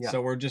day. Yeah.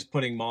 So we're just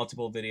putting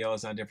multiple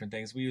videos on different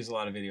things. We use a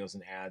lot of videos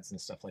and ads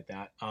and stuff like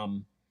that.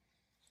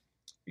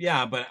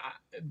 But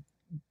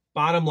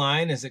bottom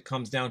line is it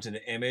comes down to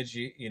the image.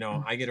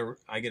 I get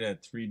a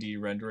 3D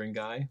rendering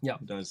guy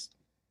who does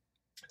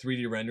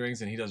 3D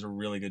renderings, and he does a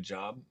really good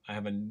job. I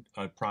have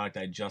a product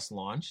I just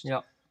launched.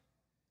 Yeah.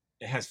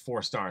 It has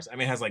 4 stars. I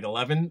mean, it has like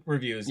 11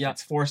 reviews. Yeah.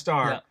 It's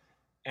 4-star,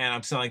 and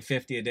I'm selling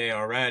 50 a day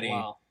already.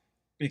 Wow.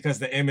 Because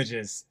the image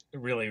is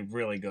really,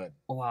 really good.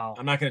 Wow.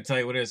 I'm not going to tell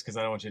you what it is because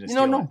I don't want you to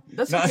steal it. No.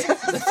 That's okay.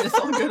 It's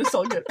all good. It's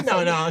all good.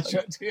 I'll show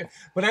it to you.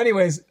 But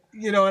anyways,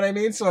 you know what I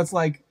mean? So it's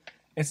like,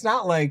 it's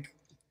not like,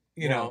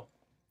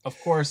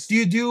 of course. Do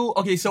you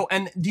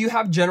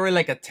have generally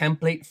like a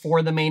template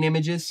for the main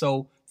images?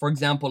 So for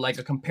example, like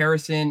a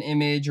comparison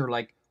image, or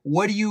like,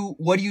 what's your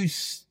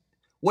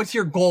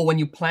goal when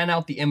you plan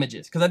out the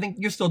images? Because I think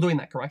you're still doing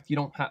that, correct? You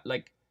don't have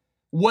like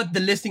what the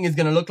listing is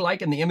going to look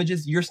like and the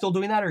images. You're still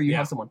doing that, or you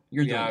have someone?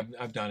 You're doing it.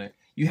 I've done it.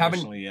 You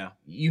haven't.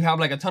 You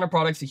have like a ton of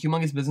products, a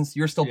humongous business.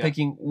 You're still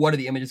picking what are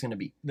the images going to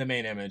be? The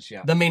main image,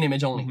 The main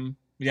image only. Mm-hmm.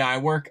 Yeah, I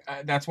work.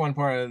 That's one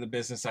part of the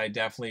business I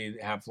definitely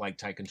have like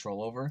tight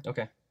control over.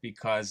 Okay.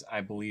 Because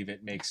I believe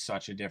it makes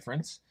such a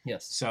difference.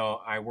 Yes. So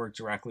I work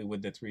directly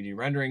with the 3D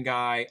rendering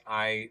guy.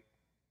 I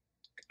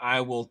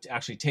will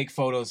actually take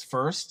photos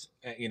first,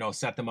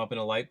 set them up in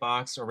a light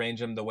box, arrange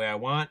them the way I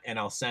want, and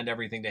I'll send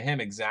everything to him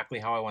exactly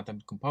how I want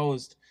them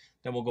composed.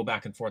 Then we'll go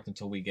back and forth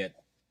until we get,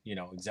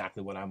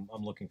 exactly what I'm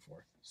looking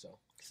for. So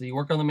you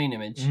work on the main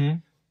image. Mm-hmm.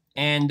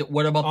 And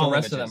what about the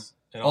rest images.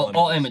 of them?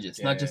 All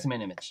images, not just the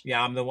main image.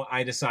 Yeah, I'm the one.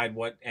 I decide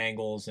what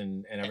angles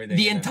and everything.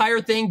 The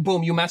entire thing,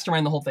 boom, you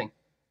mastermind the whole thing.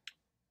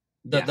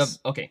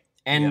 Okay.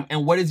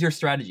 And what is your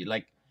strategy?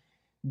 Like,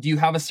 do you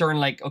have a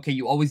certain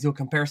you always do a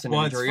comparison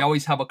image, or you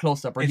always have a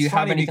close up, or do you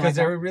have anything? Because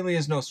there really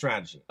is no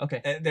strategy.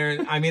 Okay.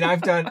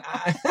 I've done.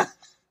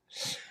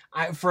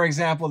 For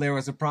example, there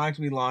was a product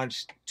we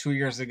launched 2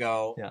 years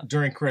ago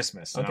during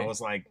Christmas, and I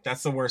was like,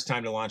 "That's the worst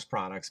time to launch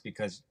products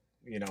because."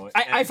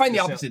 I find the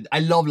opposite. I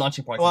love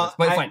launching products,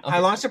 but fine. Okay. I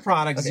launched a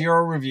product,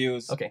 0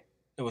 reviews. Okay.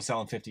 It was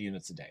selling 50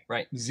 units a day.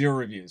 Right. 0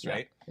 reviews,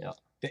 right? Yeah.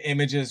 The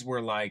images were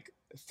like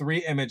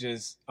 3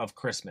 images of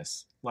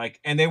Christmas.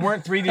 And they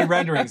weren't 3D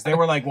renderings. They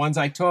were like ones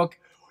I took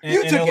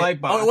in a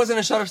light box. Oh, it wasn't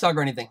a Shutterstock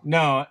or anything.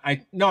 No,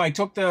 I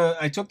took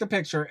the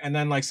picture and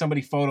then like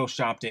somebody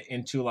photoshopped it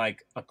into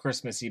like a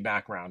Christmassy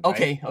background.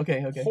 Right?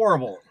 Okay.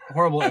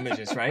 Horrible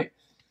images, right?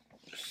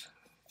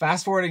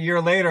 Fast forward a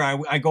year later,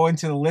 I go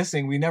into the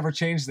listing. We never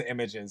changed the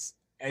images,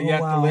 and yet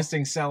the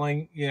listing's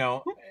selling.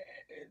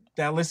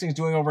 That listing's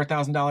doing over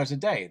 $1,000 a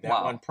day.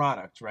 That one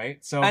product, right?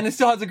 So and it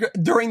still has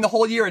during the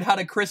whole year. It had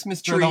a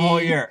Christmas tree. For the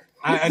whole year.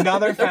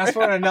 Another fast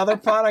forward, another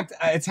product.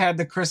 It's had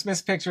the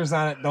Christmas pictures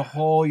on it the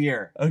whole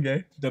year.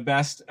 Okay. The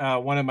best,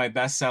 one of my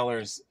best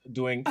sellers,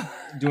 doing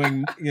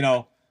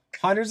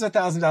hundreds of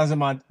 $1,000s a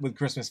month with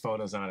Christmas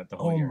photos on it the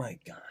whole year. Oh my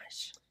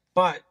gosh.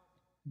 But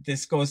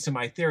this goes to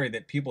my theory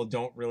that people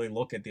don't really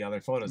look at the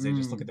other photos; they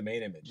just look at the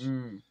main image,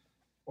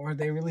 or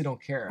they really don't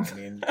care. I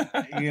mean,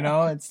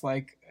 it's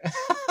like,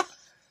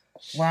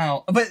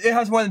 wow. But it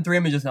has more than 3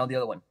 images now. The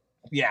other one.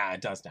 Yeah,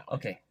 it does now.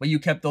 Okay, but you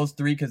kept those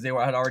 3 because they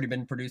had already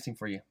been producing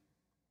for you,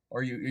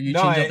 or you changed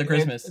out the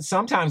Christmas.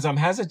 Sometimes I'm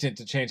hesitant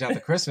to change out the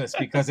Christmas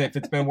because if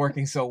it's been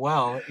working so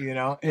well,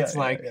 it's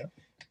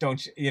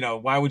don't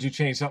why would you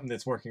change something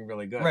that's working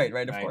really good?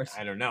 Right, of course.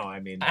 I don't know. I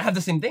mean, I have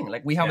the same thing.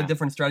 Like we have a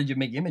different strategy of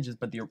making images,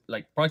 but the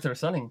products that are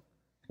selling,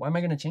 why am I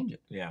going to change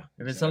it? Yeah.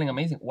 If it's selling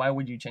amazing, why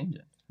would you change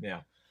it? Yeah.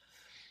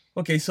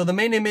 Okay, so the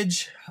main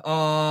image,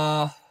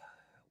 wow.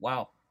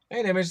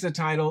 Main image, the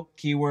title,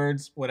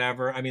 keywords,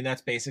 whatever. I mean,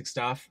 that's basic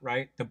stuff,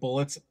 right? The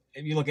bullets.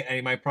 If you look at any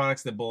of my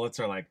products, the bullets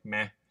are like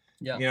meh.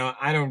 Yeah.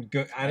 I don't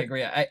go. I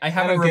agree. I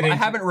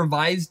haven't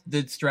revised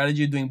the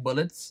strategy of doing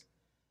bullets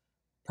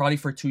probably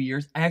for 2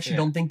 years. I actually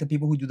don't think the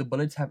people who do the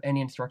bullets have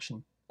any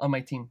instruction on my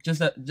team.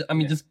 Just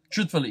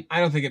truthfully. I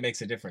don't think it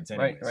makes a difference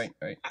anyways.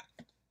 Right.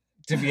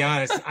 To be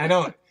honest, I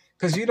don't.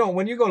 Because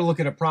when you go to look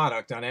at a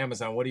product on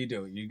Amazon, what do?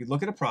 You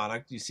look at a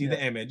product, you see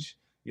the image,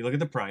 you look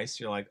at the price,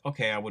 you're like,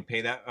 okay, I would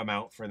pay that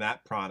amount for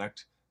that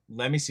product.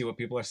 Let me see what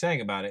people are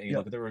saying about it. And you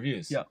look at the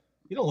reviews. Yeah.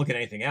 You don't look at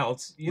anything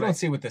else. You don't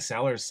see what the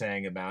seller's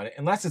saying about it,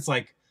 unless it's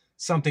like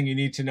something you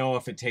need to know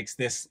if it takes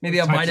this. Maybe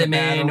a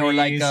vitamin or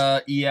like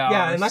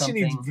yeah, unless you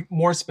need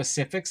more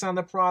specifics on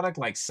the product,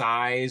 like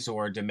size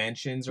or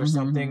dimensions or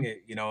something.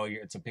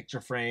 It's a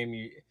picture frame.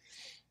 Do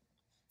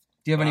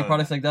you have any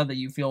products like that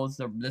you feel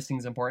the listing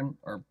is important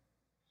or?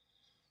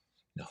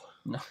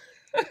 No.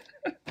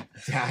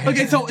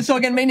 Okay, so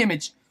again, main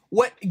image.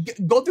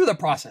 Go through the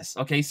process.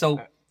 Okay,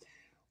 so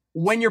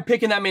when you're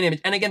picking that main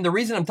image, and again, the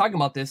reason I'm talking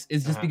about this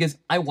is just because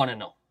I want to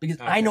know. Because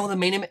I know the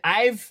main image.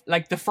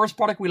 The first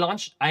product we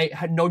launched, I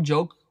had no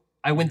joke.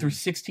 I went through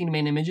 16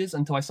 main images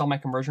until I saw my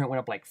conversion rate went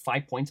up like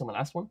 5 points on the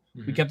last one.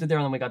 We kept it there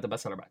and then we got the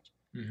bestseller batch.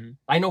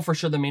 I know for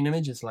sure the main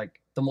image is like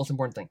the most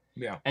important thing.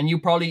 Yeah. And you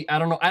probably, I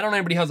don't know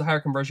anybody who has a higher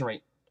conversion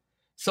rate.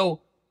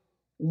 So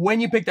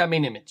when you pick that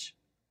main image,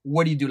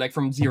 what do you do? Like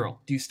from zero?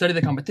 Do you study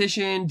the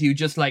competition? Do you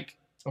just like...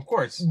 Of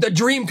course. The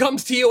dream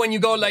comes to you and you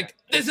go like,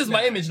 this is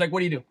my image. Like, what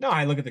do you do? No,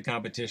 I look at the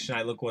competition.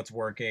 I look what's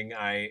working.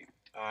 I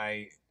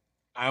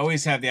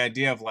always have the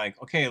idea of like,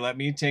 okay, let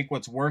me take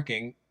what's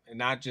working and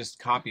not just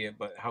copy it,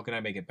 but how can I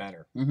make it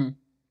better?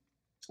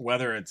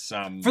 Whether it's...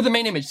 For the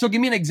main image. So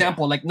give me an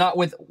example, like not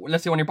with,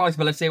 let's say one of your products,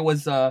 but let's say it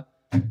was a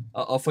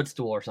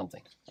footstool or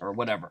something or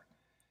whatever.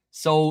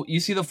 So you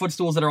see the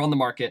footstools that are on the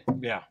market.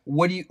 Yeah.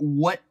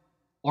 What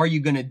are you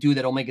going to do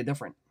that'll make it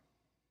different?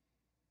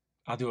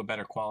 I'll do a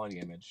better quality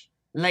image.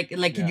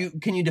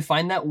 Can you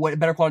define that? What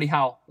better quality?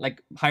 How?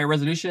 Like higher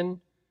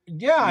resolution?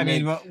 Yeah, I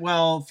mean,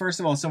 well,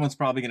 first of all, someone's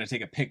probably going to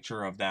take a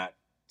picture of that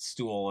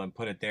stool and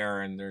put it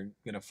there, and they're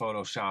going to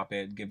Photoshop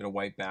it, give it a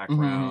white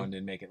background,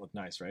 and make it look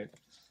nice, right?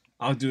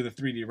 I'll do the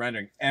 3D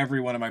rendering.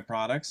 Every one of my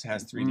products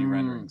has 3D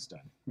renderings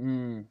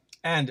done.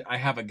 And I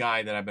have a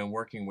guy that I've been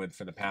working with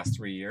for the past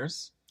 3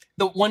 years.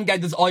 The one guy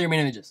does all your main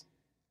images?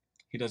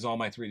 He does all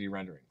my 3D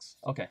renderings.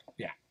 Okay.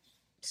 Yeah.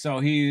 So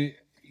he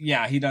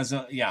does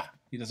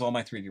all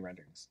my 3D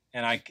renderings.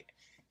 And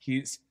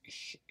he's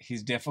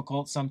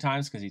difficult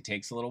sometimes because he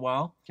takes a little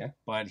while. Okay.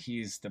 But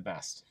he's the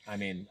best. I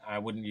mean, I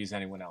wouldn't use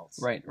anyone else.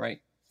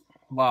 Right.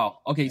 Wow.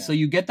 Okay, so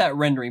you get that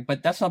rendering,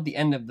 but that's not the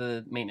end of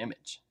the main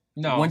image.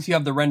 No. Once you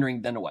have the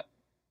rendering, then what?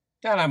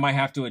 Then I might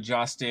have to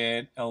adjust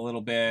it a little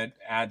bit,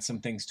 add some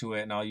things to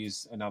it, and I'll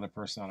use another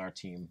person on our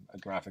team, a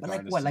graphic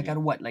artist. Like what? Like at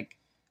what? Like,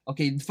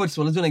 okay,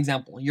 footstool. Let's do an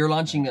example. You're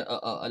launching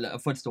a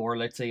footstool, or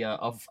let's say a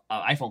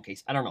iPhone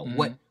case. I don't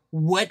know.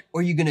 What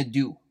are you gonna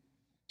do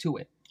to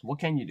it? What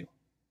can you do?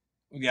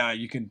 Yeah,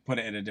 you can put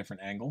it at a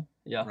different angle.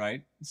 Yeah.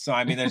 Right. So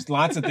I mean, there's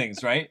lots of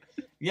things, right?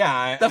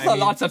 Yeah. That's not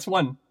lots. That's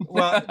one.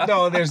 Well,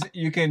 no.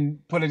 You can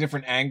put a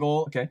different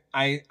angle. Okay.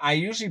 I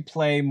usually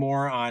play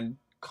more on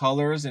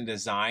colors and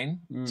design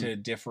to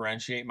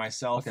differentiate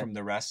myself from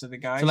the rest of the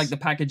guys. So like the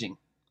packaging,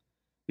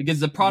 because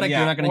the product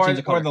you're not going to change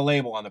the color. Or the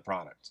label on the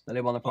product. The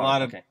label on the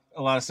product.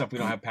 A lot of stuff we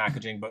don't have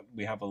packaging, but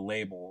we have a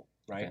label,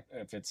 right?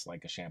 Okay. If it's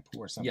like a shampoo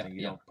or something,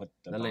 you don't put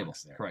the label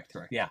there. Correct.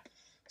 Yeah.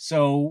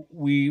 So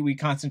we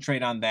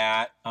concentrate on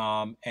that,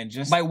 and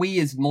just by we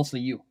is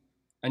mostly you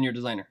and your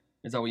designer.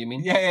 Is that what you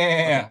mean?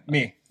 Yeah.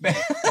 Me.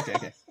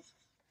 Okay.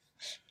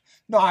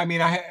 No, I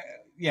mean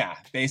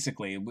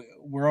basically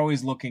we're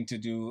always looking to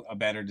do a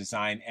better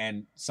design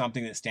and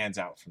something that stands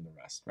out from the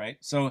rest, right?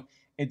 So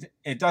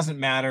it doesn't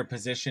matter,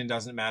 position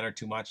doesn't matter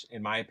too much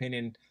in my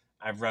opinion.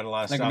 I've read a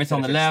lot of stuff. Like if it's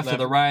on the left or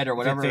the right or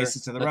whatever,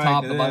 faces to the right,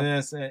 top, the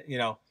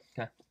bottom.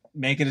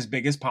 Make it as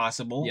big as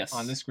possible Yes.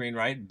 on the screen,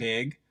 right?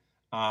 Big,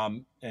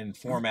 and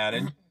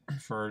formatted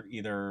for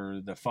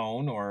either the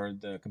phone or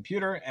the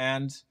computer,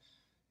 and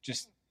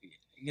just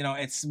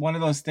it's one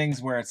of those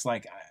things where it's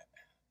like,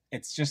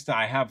 it's just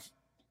I have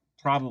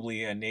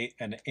probably an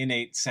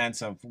innate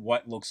sense of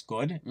what looks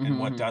good and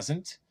what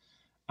doesn't.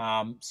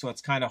 So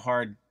it's kind of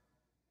hard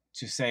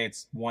to say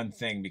it's one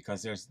thing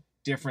because there's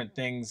different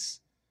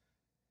things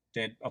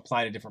that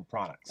apply to different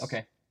products.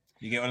 Okay.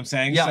 You get what I'm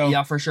saying? Yeah, So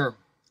yeah, for sure.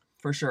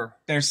 For sure.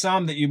 there's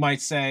some that you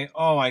might say,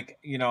 oh,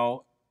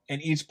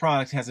 and each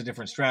product has a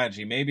different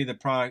strategy. Maybe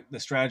the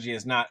strategy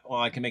is not, well,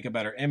 I can make a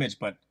better image,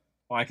 but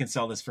I can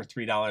sell this for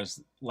 $3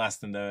 less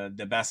than the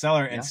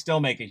bestseller and still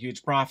make a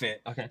huge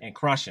profit and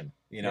crush him,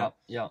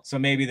 Yeah. So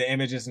maybe the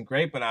image isn't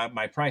great, but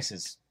my price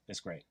is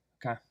great.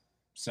 Okay.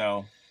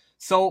 So,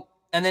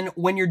 and then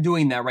when you're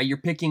doing that, right, you're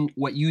picking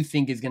what you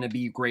think is going to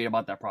be great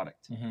about that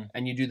product.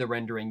 And you do the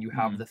rendering, you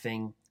have the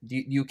thing. Do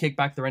you kick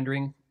back the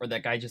rendering, or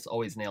that guy just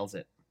always nails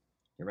it?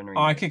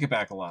 I kick it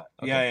back a lot.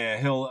 Okay.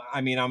 Yeah.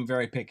 I'm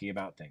very picky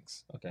about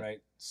things. Okay.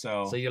 Right.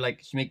 So you're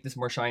like, make this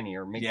more shiny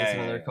or make this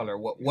another color.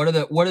 What are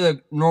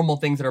the normal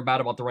things that are bad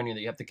about the rendering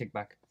that you have to kick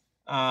back?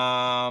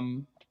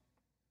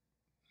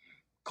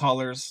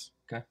 Colors.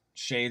 Okay.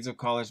 Shades of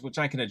colors, which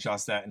I can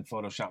adjust that in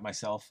Photoshop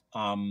myself.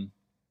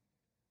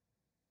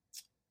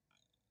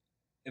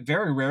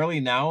 Very rarely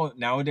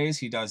nowadays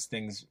he does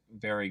things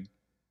very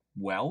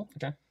well.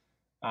 Okay.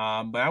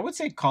 But I would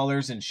say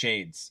colors and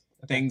shades.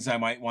 Things I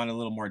might want a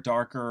little more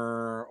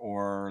darker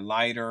or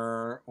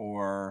lighter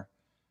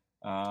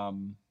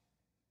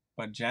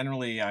but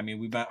generally, I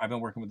mean, I've been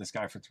working with this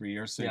guy for 3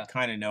 years, so he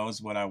kind of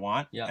knows what I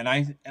want. Yeah. And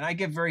I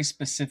give very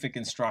specific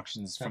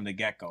instructions from the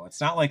get-go.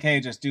 It's not like, hey,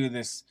 just do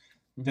this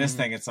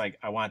thing. It's like,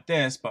 I want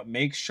this, but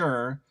make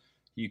sure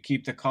you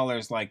keep the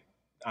colors like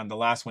on the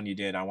last one you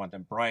did. I want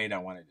them bright. I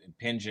want it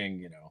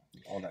impinging,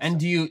 all that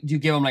and stuff. do you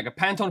give them like a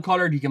Pantone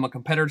color? Do you give them a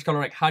competitor's color?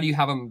 Like, how do you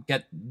have them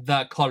get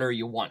the color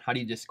you want? How do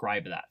you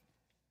describe that?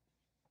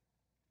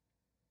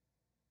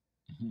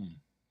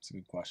 It's a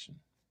good question.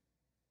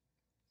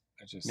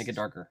 I just make it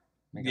darker.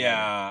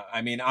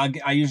 I mean,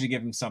 I usually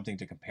give him something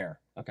to compare.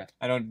 Okay.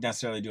 I don't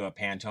necessarily do a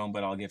Pantone,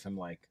 but I'll give him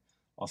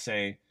I'll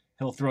say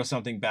he'll throw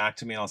something back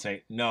to me, and I'll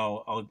say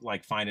no. I'll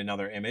find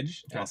another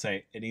image, and I'll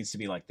say it needs to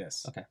be like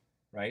this. Okay.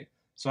 Right.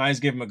 So I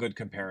just give him a good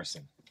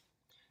comparison.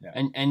 Yeah.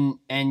 And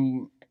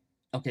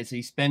okay, so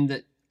you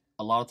spend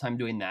a lot of time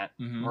doing that,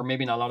 or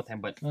maybe not a lot of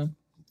time, but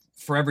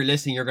for every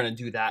listing you're going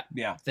to do that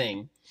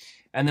thing.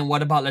 And then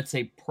what about, let's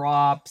say,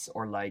 props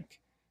or like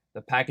the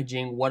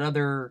packaging? What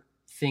other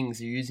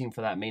things you're using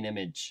for that main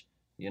image?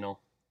 I'm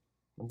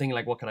thinking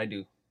like, what could I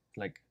do?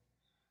 Like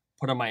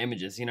put on my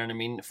images, you know what I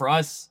mean? For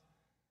us,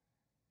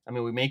 I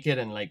mean, we make it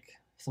and like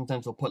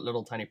sometimes we'll put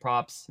little tiny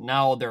props.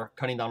 Now they're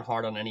cutting down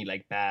hard on any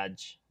like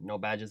badge. No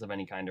badges of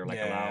any kind are allowed.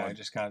 Yeah, I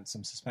just got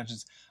some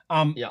suspensions.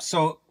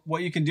 So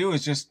what you can do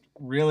is just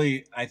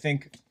really, I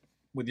think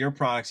with your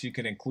products, you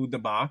can include the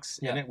box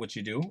in it, which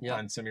you do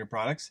on some of your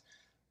products.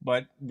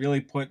 But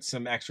really put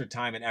some extra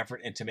time and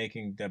effort into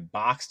making the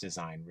box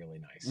design really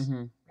nice,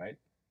 right?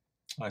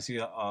 I see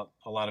a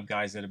lot of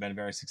guys that have been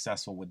very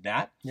successful with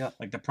that. Yeah.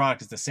 Like the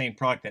product is the same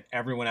product that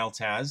everyone else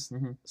has,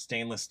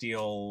 stainless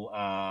steel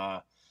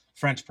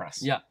French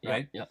press. Yeah.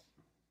 Right? Yeah.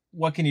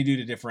 What can you do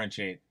to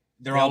differentiate?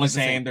 They're all the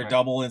same. They're right.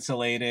 double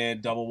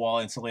insulated, double wall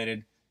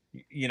insulated.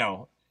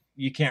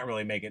 You can't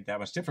really make it that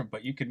much different,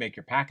 but you could make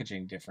your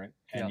packaging different,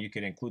 and you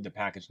could include the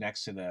package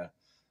next to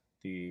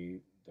the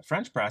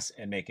French press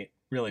and make it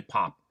really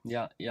pop.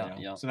 Yeah.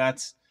 So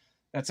that's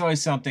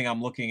always something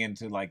I'm looking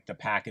into. Like the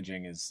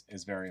packaging is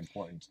very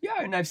important. Yeah,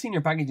 and I've seen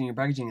your packaging. Your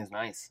packaging is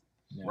nice,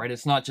 right?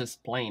 It's not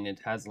just plain. It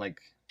has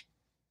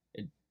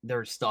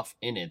there's stuff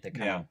in it that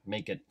kind of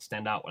make it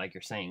stand out, like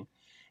you're saying.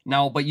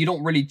 Now, but you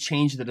don't really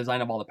change the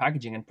design of all the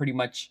packaging, and pretty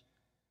much.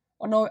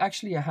 Oh no,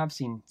 actually, I have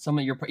seen some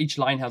of each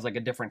line has like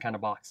a different kind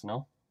of box.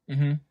 No.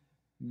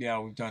 Yeah,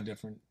 we've done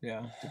different.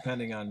 Yeah,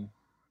 depending on.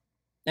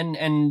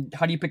 And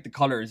how do you pick the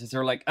colors? Is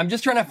there like, I'm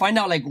just trying to find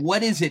out like,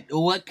 what is it?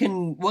 What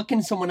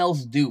can someone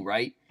else do,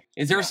 right?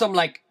 Is there some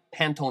like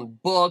Pantone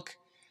book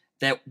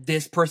that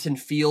this person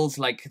feels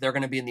like they're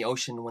going to be in the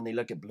ocean when they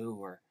look at blue,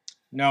 or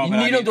no,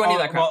 you don't do any of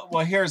that crap.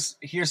 Well, here's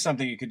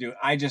something you could do.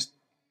 I just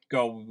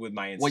go with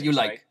my instincts. What you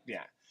like. Right?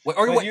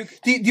 Yeah.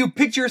 Do you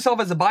picture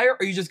yourself as a buyer,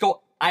 or you just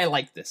go, I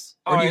like this?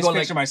 Or do you I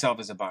picture myself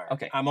as a buyer.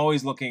 Okay. I'm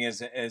always looking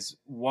as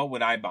what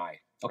would I buy,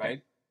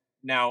 right?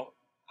 Now,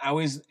 I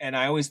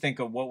always think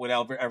of what would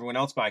everyone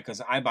else buy,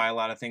 because I buy a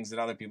lot of things that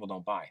other people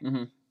don't buy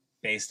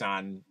based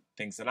on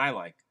things that I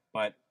like,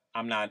 but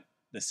I'm not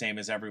the same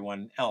as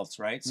everyone else,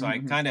 right? So I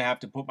kind of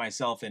have to put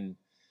myself in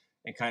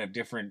kind of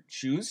different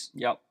shoes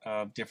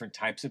of different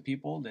types of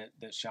people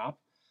that shop.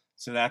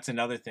 So that's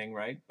another thing,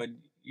 right? But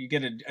you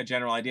get a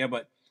general idea.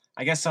 But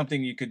I guess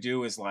something you could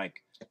do is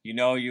like,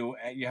 you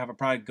have a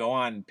product, go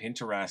on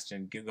Pinterest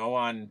and go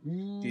on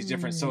these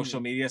different social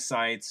media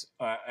sites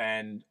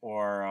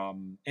or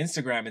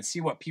Instagram and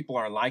see what people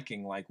are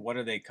liking. Like, what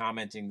are they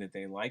commenting that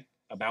they like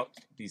about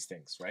these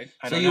things, right?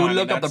 So you would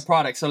look up the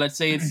product. So let's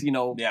say it's,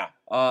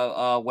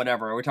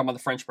 whatever. We're talking about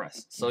the French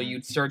press. So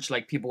you'd search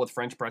like people with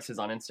French presses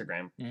on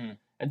Instagram.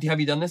 And have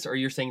you done this, or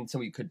you're saying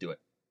somebody could do it?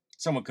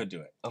 Someone could do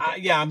it.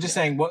 Okay. I'm just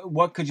saying,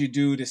 what could you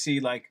do to see,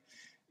 like,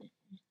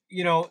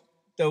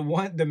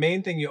 the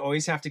main thing you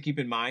always have to keep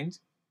in mind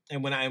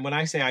and when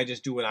I say I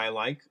just do what I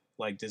like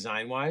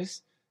design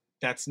wise,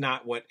 that's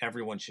not what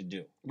everyone should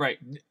do. Right.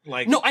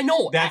 Like, no, I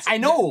know. I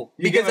know.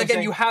 You get Because what I'm again,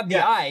 saying? you have the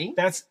Yeah, eye.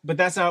 but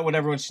that's not what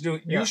everyone should do.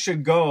 Yeah.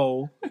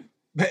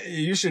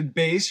 You should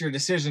base your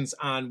decisions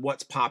on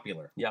what's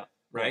popular. Yeah.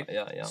 Right.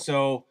 Yeah.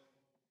 So,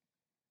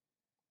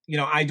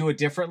 I do it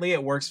differently.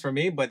 It works for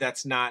me, but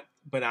that's not.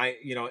 But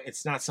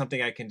it's not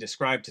something I can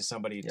describe to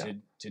somebody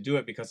to do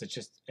it, because it's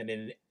just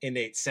an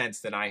innate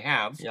sense that I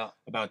have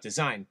about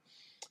design.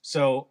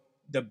 So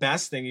the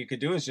best thing you could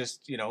do is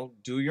just,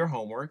 do your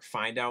homework,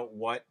 find out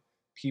what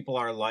people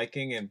are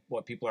liking and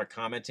what people are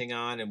commenting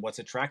on and what's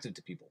attractive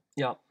to people.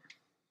 Yeah.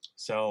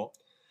 So.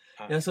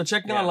 So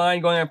checking online,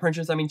 going on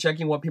Pinterest,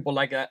 checking what people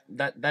like,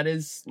 that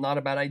is not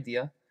a bad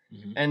idea.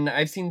 Mm-hmm. And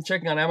I've seen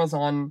checking on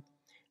Amazon.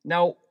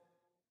 Now,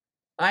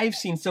 I've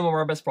seen some of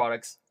our best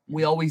products.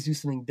 We always do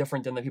something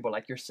different than the people,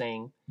 like you're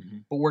saying,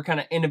 but we're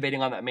kind of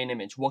innovating on that main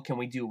image. What can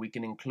we do? We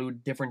can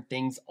include different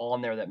things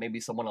on there that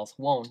maybe someone else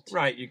won't.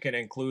 Right. You can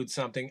include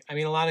something.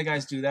 A lot of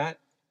guys do that.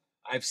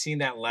 I've seen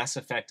that less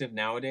effective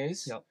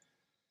nowadays. Yep.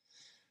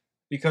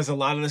 Because a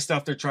lot of the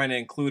stuff they're trying to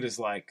include is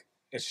like,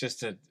 it's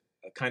just a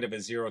kind of a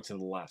zero to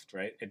the left,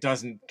 right? It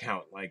doesn't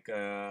count. Like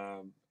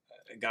a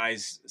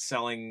guy's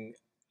selling,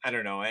 I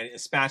don't know,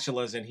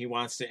 spatulas, and he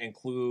wants to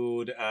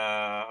include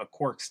a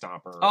cork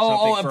stopper.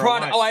 Or a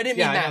product. I didn't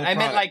mean that. I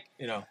meant like,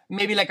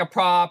 maybe like a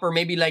prop, or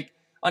maybe like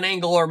an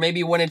angle, or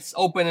maybe when it's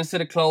open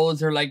instead of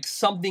closed, or like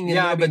something a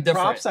little bit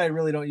different. Props I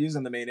really don't use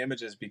in the main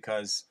images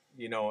because,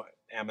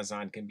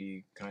 Amazon can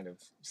be kind of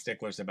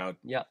sticklers about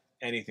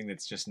anything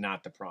that's just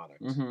not the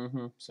product.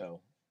 Mm-hmm.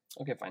 So.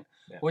 Okay, fine.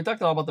 Yeah. Well, we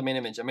talked all about the main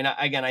image.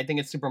 I think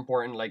it's super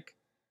important. Like,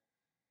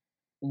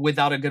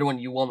 without a good one,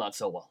 you will not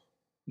sell well.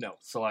 No.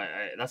 So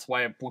that's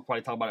why we'll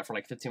probably talk about it for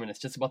like 15 minutes,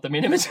 just about the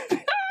main image.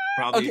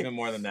 Probably even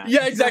more than that.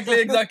 Yeah,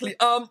 exactly.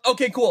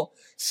 Okay, cool.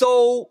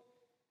 So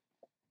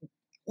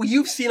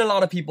you've seen a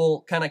lot of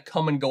people kind of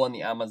come and go in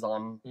the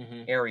Amazon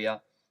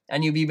area,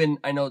 and you've even,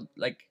 I know,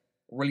 like,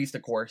 released a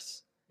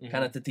course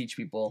kind of to teach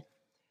people,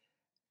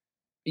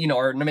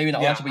 or maybe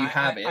not launch it, but you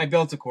have it. I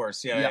built a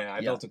course.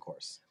 I built a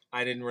course.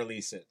 I didn't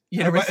release it.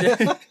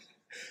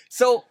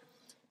 So,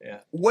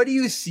 what do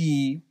you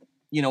see,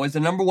 is the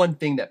number one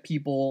thing that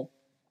people,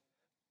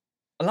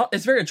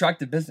 it's very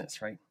attractive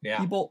business, right? Yeah.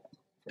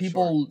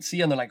 People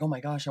see and they're like, oh my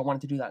gosh, I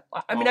wanted to do that.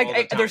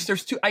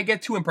 There's two, I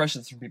get two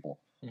impressions from people.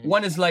 Mm-hmm.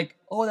 One is like,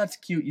 oh, that's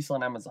cute, you sell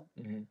on Amazon.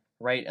 Mm-hmm.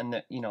 Right? And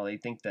that, they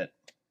think that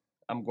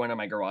I'm going to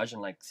my garage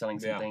and like selling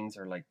some things,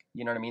 or like,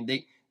 you know what I mean?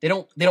 They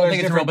don't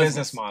think it's a real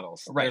business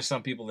models. Right. There's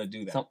some people that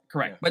do that.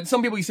 Correct. Yeah. But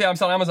some people, you say I'm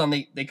selling Amazon,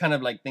 they kind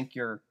of like think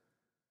you're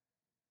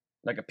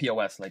like a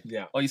POS, like,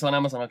 oh, you sell on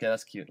Amazon? Okay,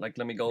 that's cute. Like,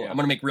 let me go. Yeah. I'm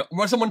going to make real.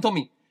 Well, someone told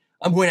me,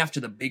 I'm going after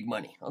the big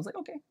money. I was like,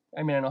 okay.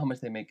 I know how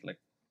much they make, like,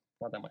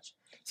 not that much.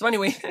 So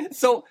anyway,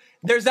 so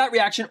there's that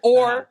reaction.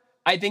 Or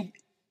I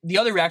think the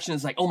other reaction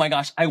is like, oh my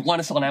gosh, I want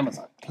to sell on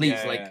Amazon. Please.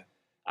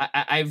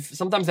 I've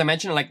sometimes I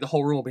mention it, like the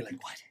whole room will be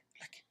like, what?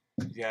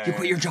 Like, you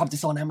quit your job to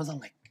sell on Amazon?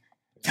 Like,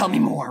 tell me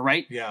more,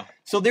 right? Yeah.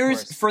 So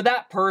there's, for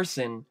that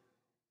person,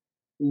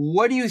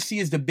 what do you see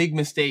as the big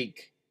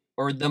mistake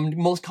or the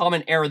most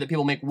common error that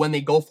people make when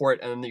they go for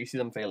it and then you see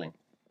them failing?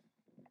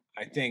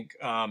 I think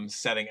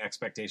setting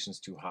expectations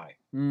too high.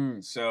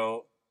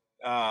 So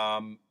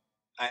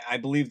I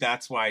believe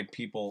that's why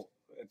people,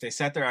 if they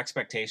set their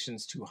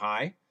expectations too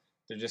high,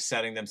 they're just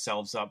setting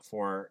themselves up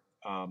for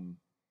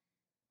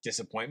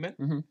disappointment.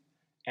 Mm-hmm.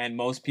 And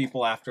most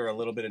people, after a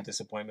little bit of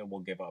disappointment, will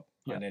give up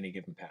on any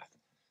given path.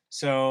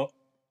 So,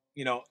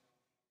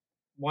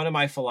 one of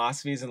my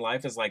philosophies in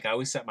life is like I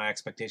always set my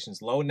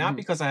expectations low, not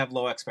because I have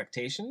low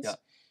expectations,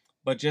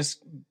 but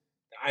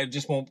I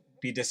just won't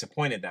be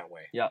disappointed that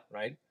way. Yeah.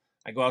 Right.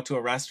 I go out to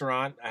a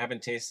restaurant. I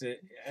haven't tasted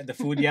the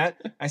food yet.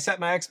 I set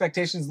my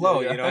expectations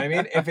low. You know what I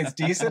mean? If it's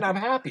decent, I'm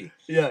happy.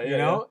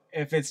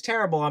 If it's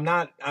terrible, I'm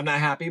not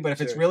happy. But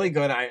if it's really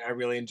good, I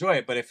really enjoy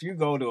it. But if you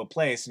go to a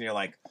place and you're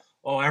like,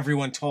 oh,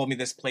 everyone told me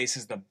this place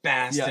is the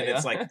best, and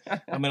it's like,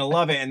 I'm gonna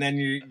love it, and then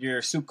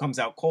your soup comes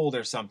out cold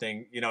or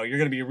something, you're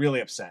gonna be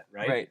really upset,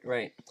 right?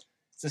 Right.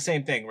 It's the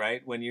same thing,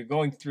 right? When you're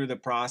going through the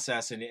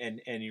process and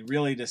you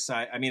really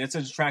decide, it's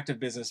an attractive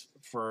business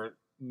for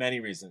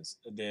many reasons.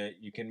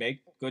 You can make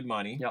good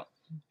money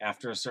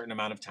after a certain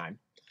amount of time.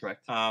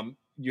 Correct.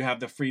 You have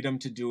the freedom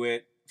to do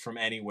it from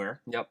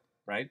anywhere. Yep.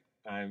 Right?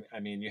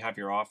 You have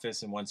your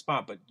office in one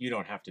spot, but you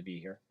don't have to be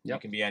here. Yep. You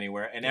can be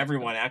anywhere. And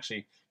everyone,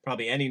 actually,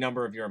 probably any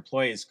number of your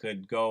employees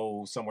could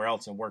go somewhere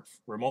else and work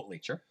remotely.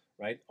 Sure.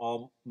 Right?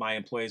 All my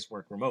employees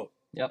work remote.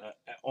 Yep.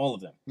 All of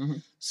them. Mm-hmm.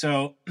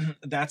 So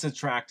that's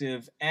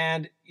attractive.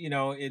 And,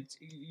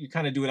 you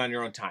kind of do it on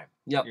your own time.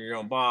 Yep. You're your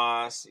own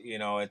boss.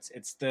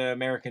 It's the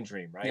American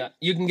dream, right? Yeah.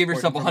 You can give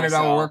yourself a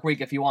 100-hour work week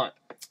if you want.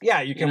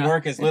 Yeah. You can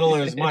work as little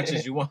or as much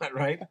as you want,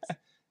 right?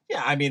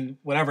 Yeah.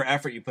 Whatever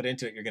effort you put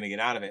into it, you're going to get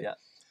out of it. Yeah.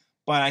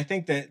 But I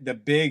think that the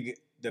big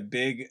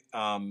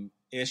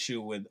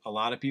issue with a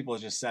lot of people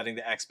is just setting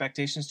the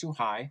expectations too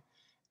high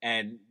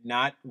and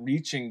not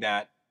reaching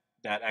that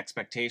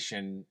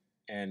expectation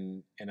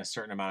in a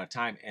certain amount of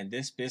time. And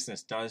this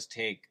business does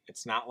take.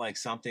 It's not like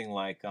something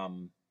like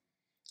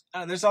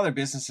there's other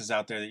businesses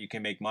out there that you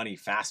can make money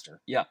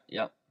faster. Yeah,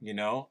 yeah. You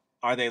know,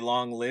 are they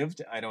long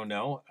lived? I don't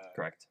know.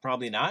 Correct.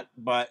 Probably not.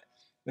 But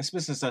this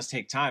business does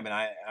take time, and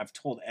I've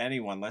told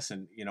anyone,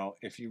 listen, you know,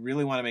 if you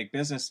really want to make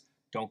business,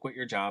 don't quit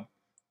your job.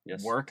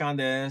 Yes. Work on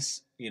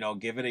this. You know,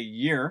 give it a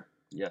year.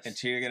 Yes.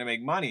 Until you're going to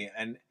make money.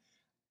 And,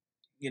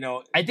 you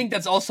know, I think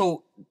that's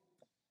also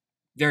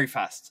very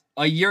fast.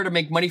 A year to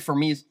make money for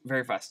me is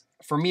very fast.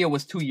 For me, it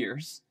was 2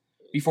 years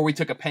before we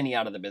took a penny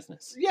out of the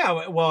business.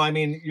 Yeah. Well, I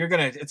mean,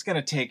 it's going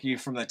to take you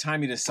from the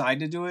time you decide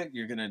to do it.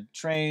 You're going to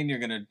train, you're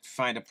going to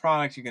find a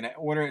product, you're going to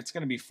order. It's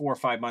going to be 4 or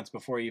 5 months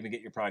before you even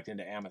get your product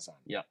into Amazon.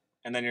 Yeah.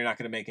 And then you're not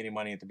going to make any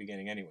money at the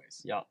beginning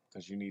anyways. Yeah.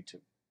 Because you need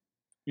to,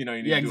 you know,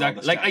 you need yeah, to do all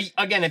exactly. the Like, steps.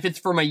 again, if it's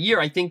from a year,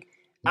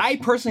 I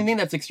personally think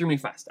that's extremely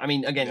fast. I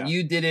mean, again, Yeah.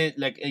 you did it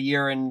like a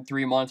year and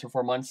 3 months or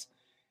 4 months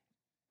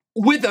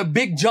with a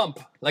big jump,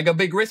 like a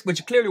big risk,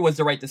 which clearly was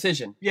the right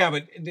decision. Yeah,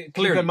 but keep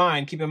Clearly. in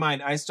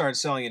mind, I started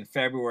selling in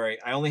February.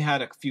 I only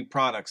had a few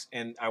products,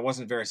 and I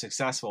wasn't very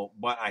successful.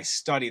 But I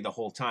studied the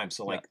whole time.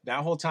 So, like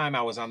that whole time,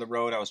 I was on the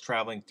road. I was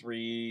traveling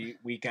 3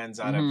 weekends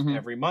out of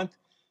every month.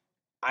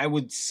 I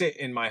would sit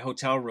in my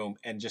hotel room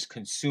and just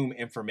consume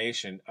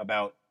information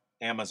about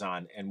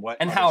Amazon and what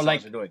And other how, sellers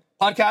like are doing.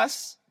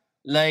 podcasts,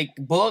 like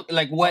book,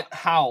 like what?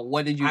 How?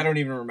 What did you? I don't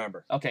even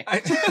remember. Okay.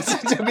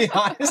 To be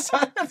honest,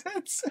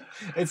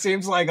 it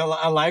seems like a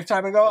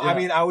lifetime ago. Yeah. I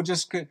mean, I would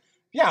just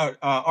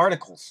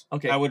articles.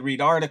 Okay. I would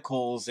read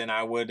articles, and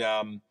I would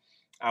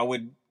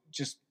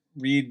just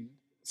read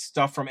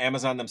stuff from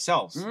Amazon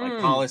themselves, like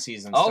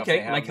policies and stuff. they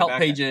Okay, have like in the help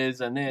back end.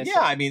 pages and this.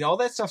 Yeah, I mean, all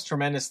that stuff's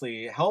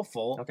tremendously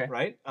helpful. Okay.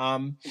 Right.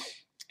 And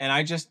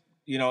I just,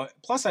 you know,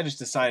 plus I just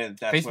decided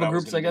that's what Facebook I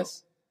was groups, I gonna do.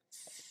 guess.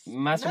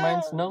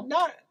 Masterminds, no.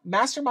 Not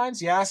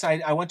masterminds. Yes,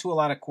 I went to a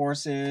lot of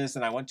courses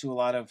and I went to a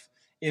lot of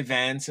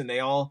events, and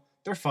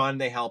they're fun.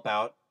 They help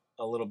out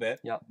a little bit.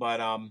 Yeah. But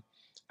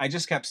I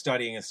just kept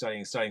studying and studying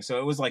and studying. So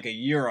it was like a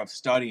year of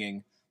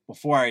studying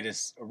before I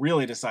just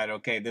really decided,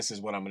 okay, this is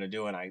what I'm going to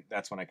do. And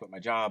that's when I quit my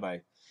job. I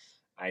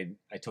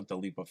took the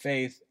leap of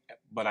faith,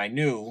 but I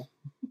knew,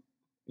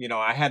 you know,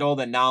 I had all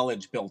the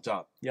knowledge built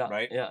up. Yeah.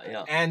 Right.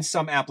 Yeah. And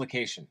some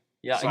application.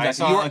 Yeah. So I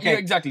Exactly. saw, okay,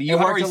 exactly. It You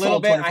worked already a little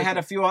sold bit. I had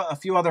 250. a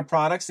few other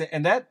products,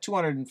 and that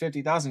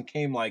 250,000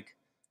 came like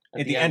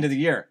at the end of the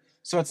year.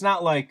 So it's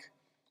not like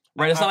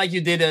Right. It's not like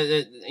you did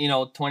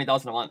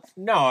 20,000 a month.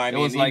 no. I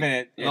mean, was like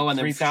even low at and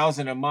then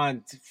 3,000 a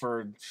month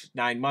for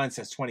 9 months,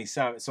 that's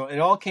 27. So it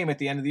all came at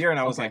the end of the year, and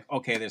I was Okay. like,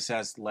 okay, this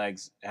has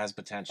legs, has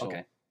potential.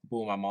 Okay.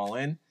 Boom, I'm all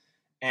in.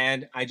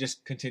 And I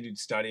just continued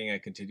studying.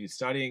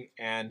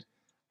 And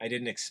I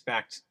didn't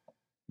expect,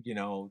 you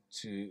know,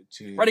 to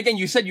Right. Again,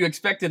 you said you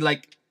expected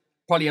like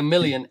probably $1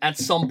 million at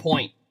some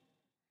point.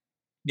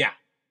 Yeah.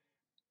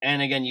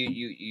 And again,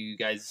 you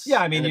guys. Yeah,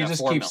 I mean, ended you at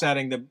just 4 keep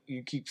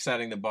mil.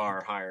 setting the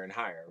bar higher and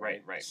higher,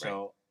 right? Right.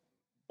 So,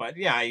 but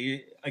yeah,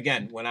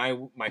 again,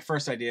 my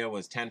first idea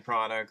was 10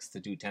 products to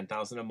do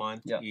 10,000 a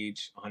month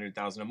each,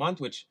 100,000 a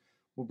month, which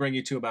will bring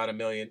you to about $1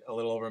 million, a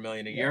little over $1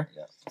 million a year.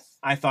 Yeah.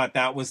 I thought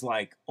that was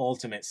like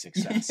ultimate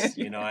success.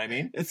 You know what I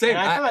mean? It's the same.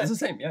 And I thought- It's the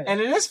same. Yeah.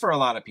 And it is for a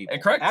lot of people.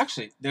 Correct.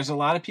 Actually, there's a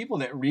lot of people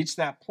that reach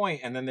that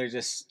point and then they're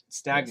just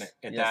stagnant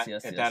at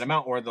that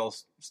amount, or they'll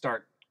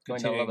start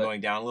going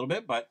down a little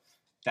bit, but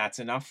that's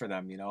enough for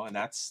them, you know, and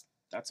that's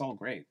all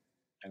great.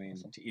 I mean,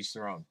 to each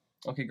their own.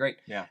 Okay, great.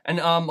 Yeah. And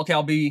okay,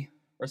 I'll be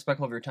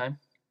respectful of your time.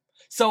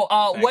 So,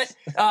 Thanks.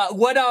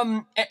 what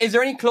is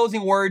there any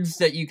closing words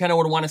that you kind of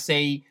would want to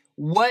say?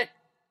 What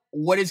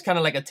is kind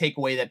of like a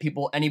takeaway that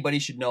anybody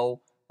should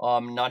know,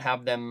 not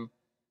have them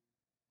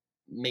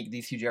make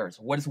these huge errors?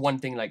 What is one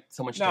thing like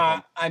someone should take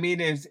home? I mean,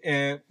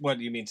 what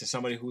do you mean to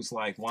somebody who's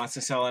like wants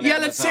to sell on Yeah,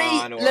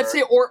 Amazon? let's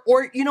say,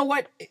 or you know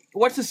what,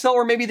 what's to sell,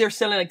 or maybe they're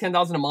selling like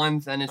 10,000 a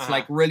month, and it's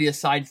like really a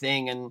side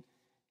thing, and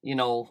you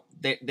know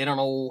they don't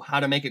know how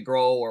to make it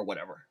grow or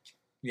whatever.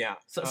 Yeah,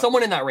 So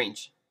someone in that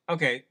range.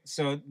 Okay,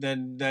 so the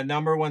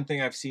number one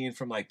thing I've seen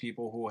from like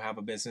people who have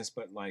a business,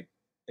 but like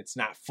it's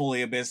not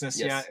fully a business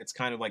yet, it's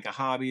kind of like a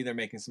hobby. They're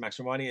making some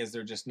extra money. Is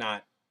they're just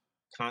not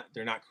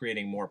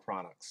creating more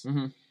products.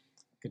 Mm-hmm.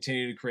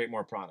 Continue to create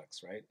more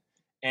products, right?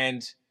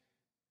 And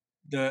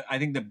I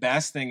think the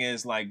best thing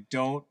is like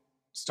don't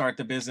start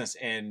the business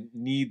and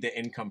need the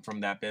income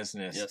from that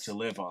business to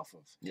live off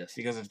of. Yes.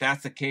 Because if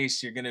that's the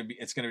case,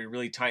 it's gonna be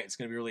really tight. It's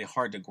gonna be really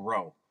hard to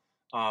grow.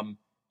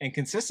 And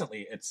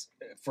consistently,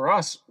 for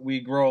us,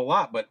 we grow a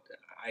lot, but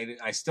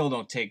I still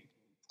don't take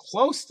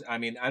close. I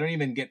mean, I don't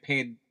even get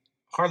paid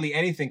hardly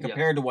anything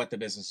compared to what the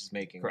business is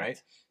making,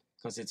 right?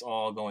 Because it's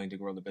all going to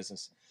grow the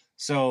business.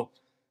 So,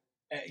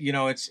 you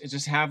know, it's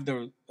just have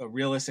the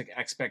realistic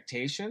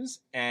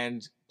expectations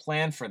and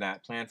plan for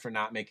that. Plan for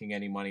not making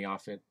any money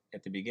off it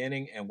at the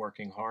beginning and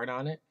working hard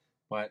on it.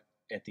 But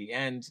at the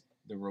end,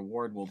 the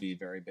reward will be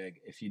very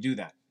big if you do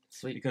that.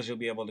 Sweet. Because you'll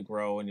be able to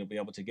grow and you'll be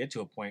able to get to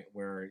a point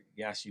where,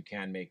 yes, you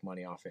can make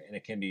money off it. And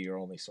it can be your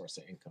only source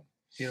of income.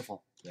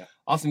 Beautiful. Yeah.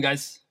 Awesome,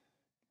 guys.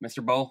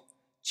 Mr. Bo,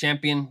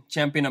 champion,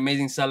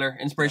 amazing seller,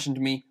 inspiration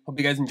to me. Hope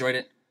you guys enjoyed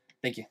it.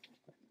 Thank you.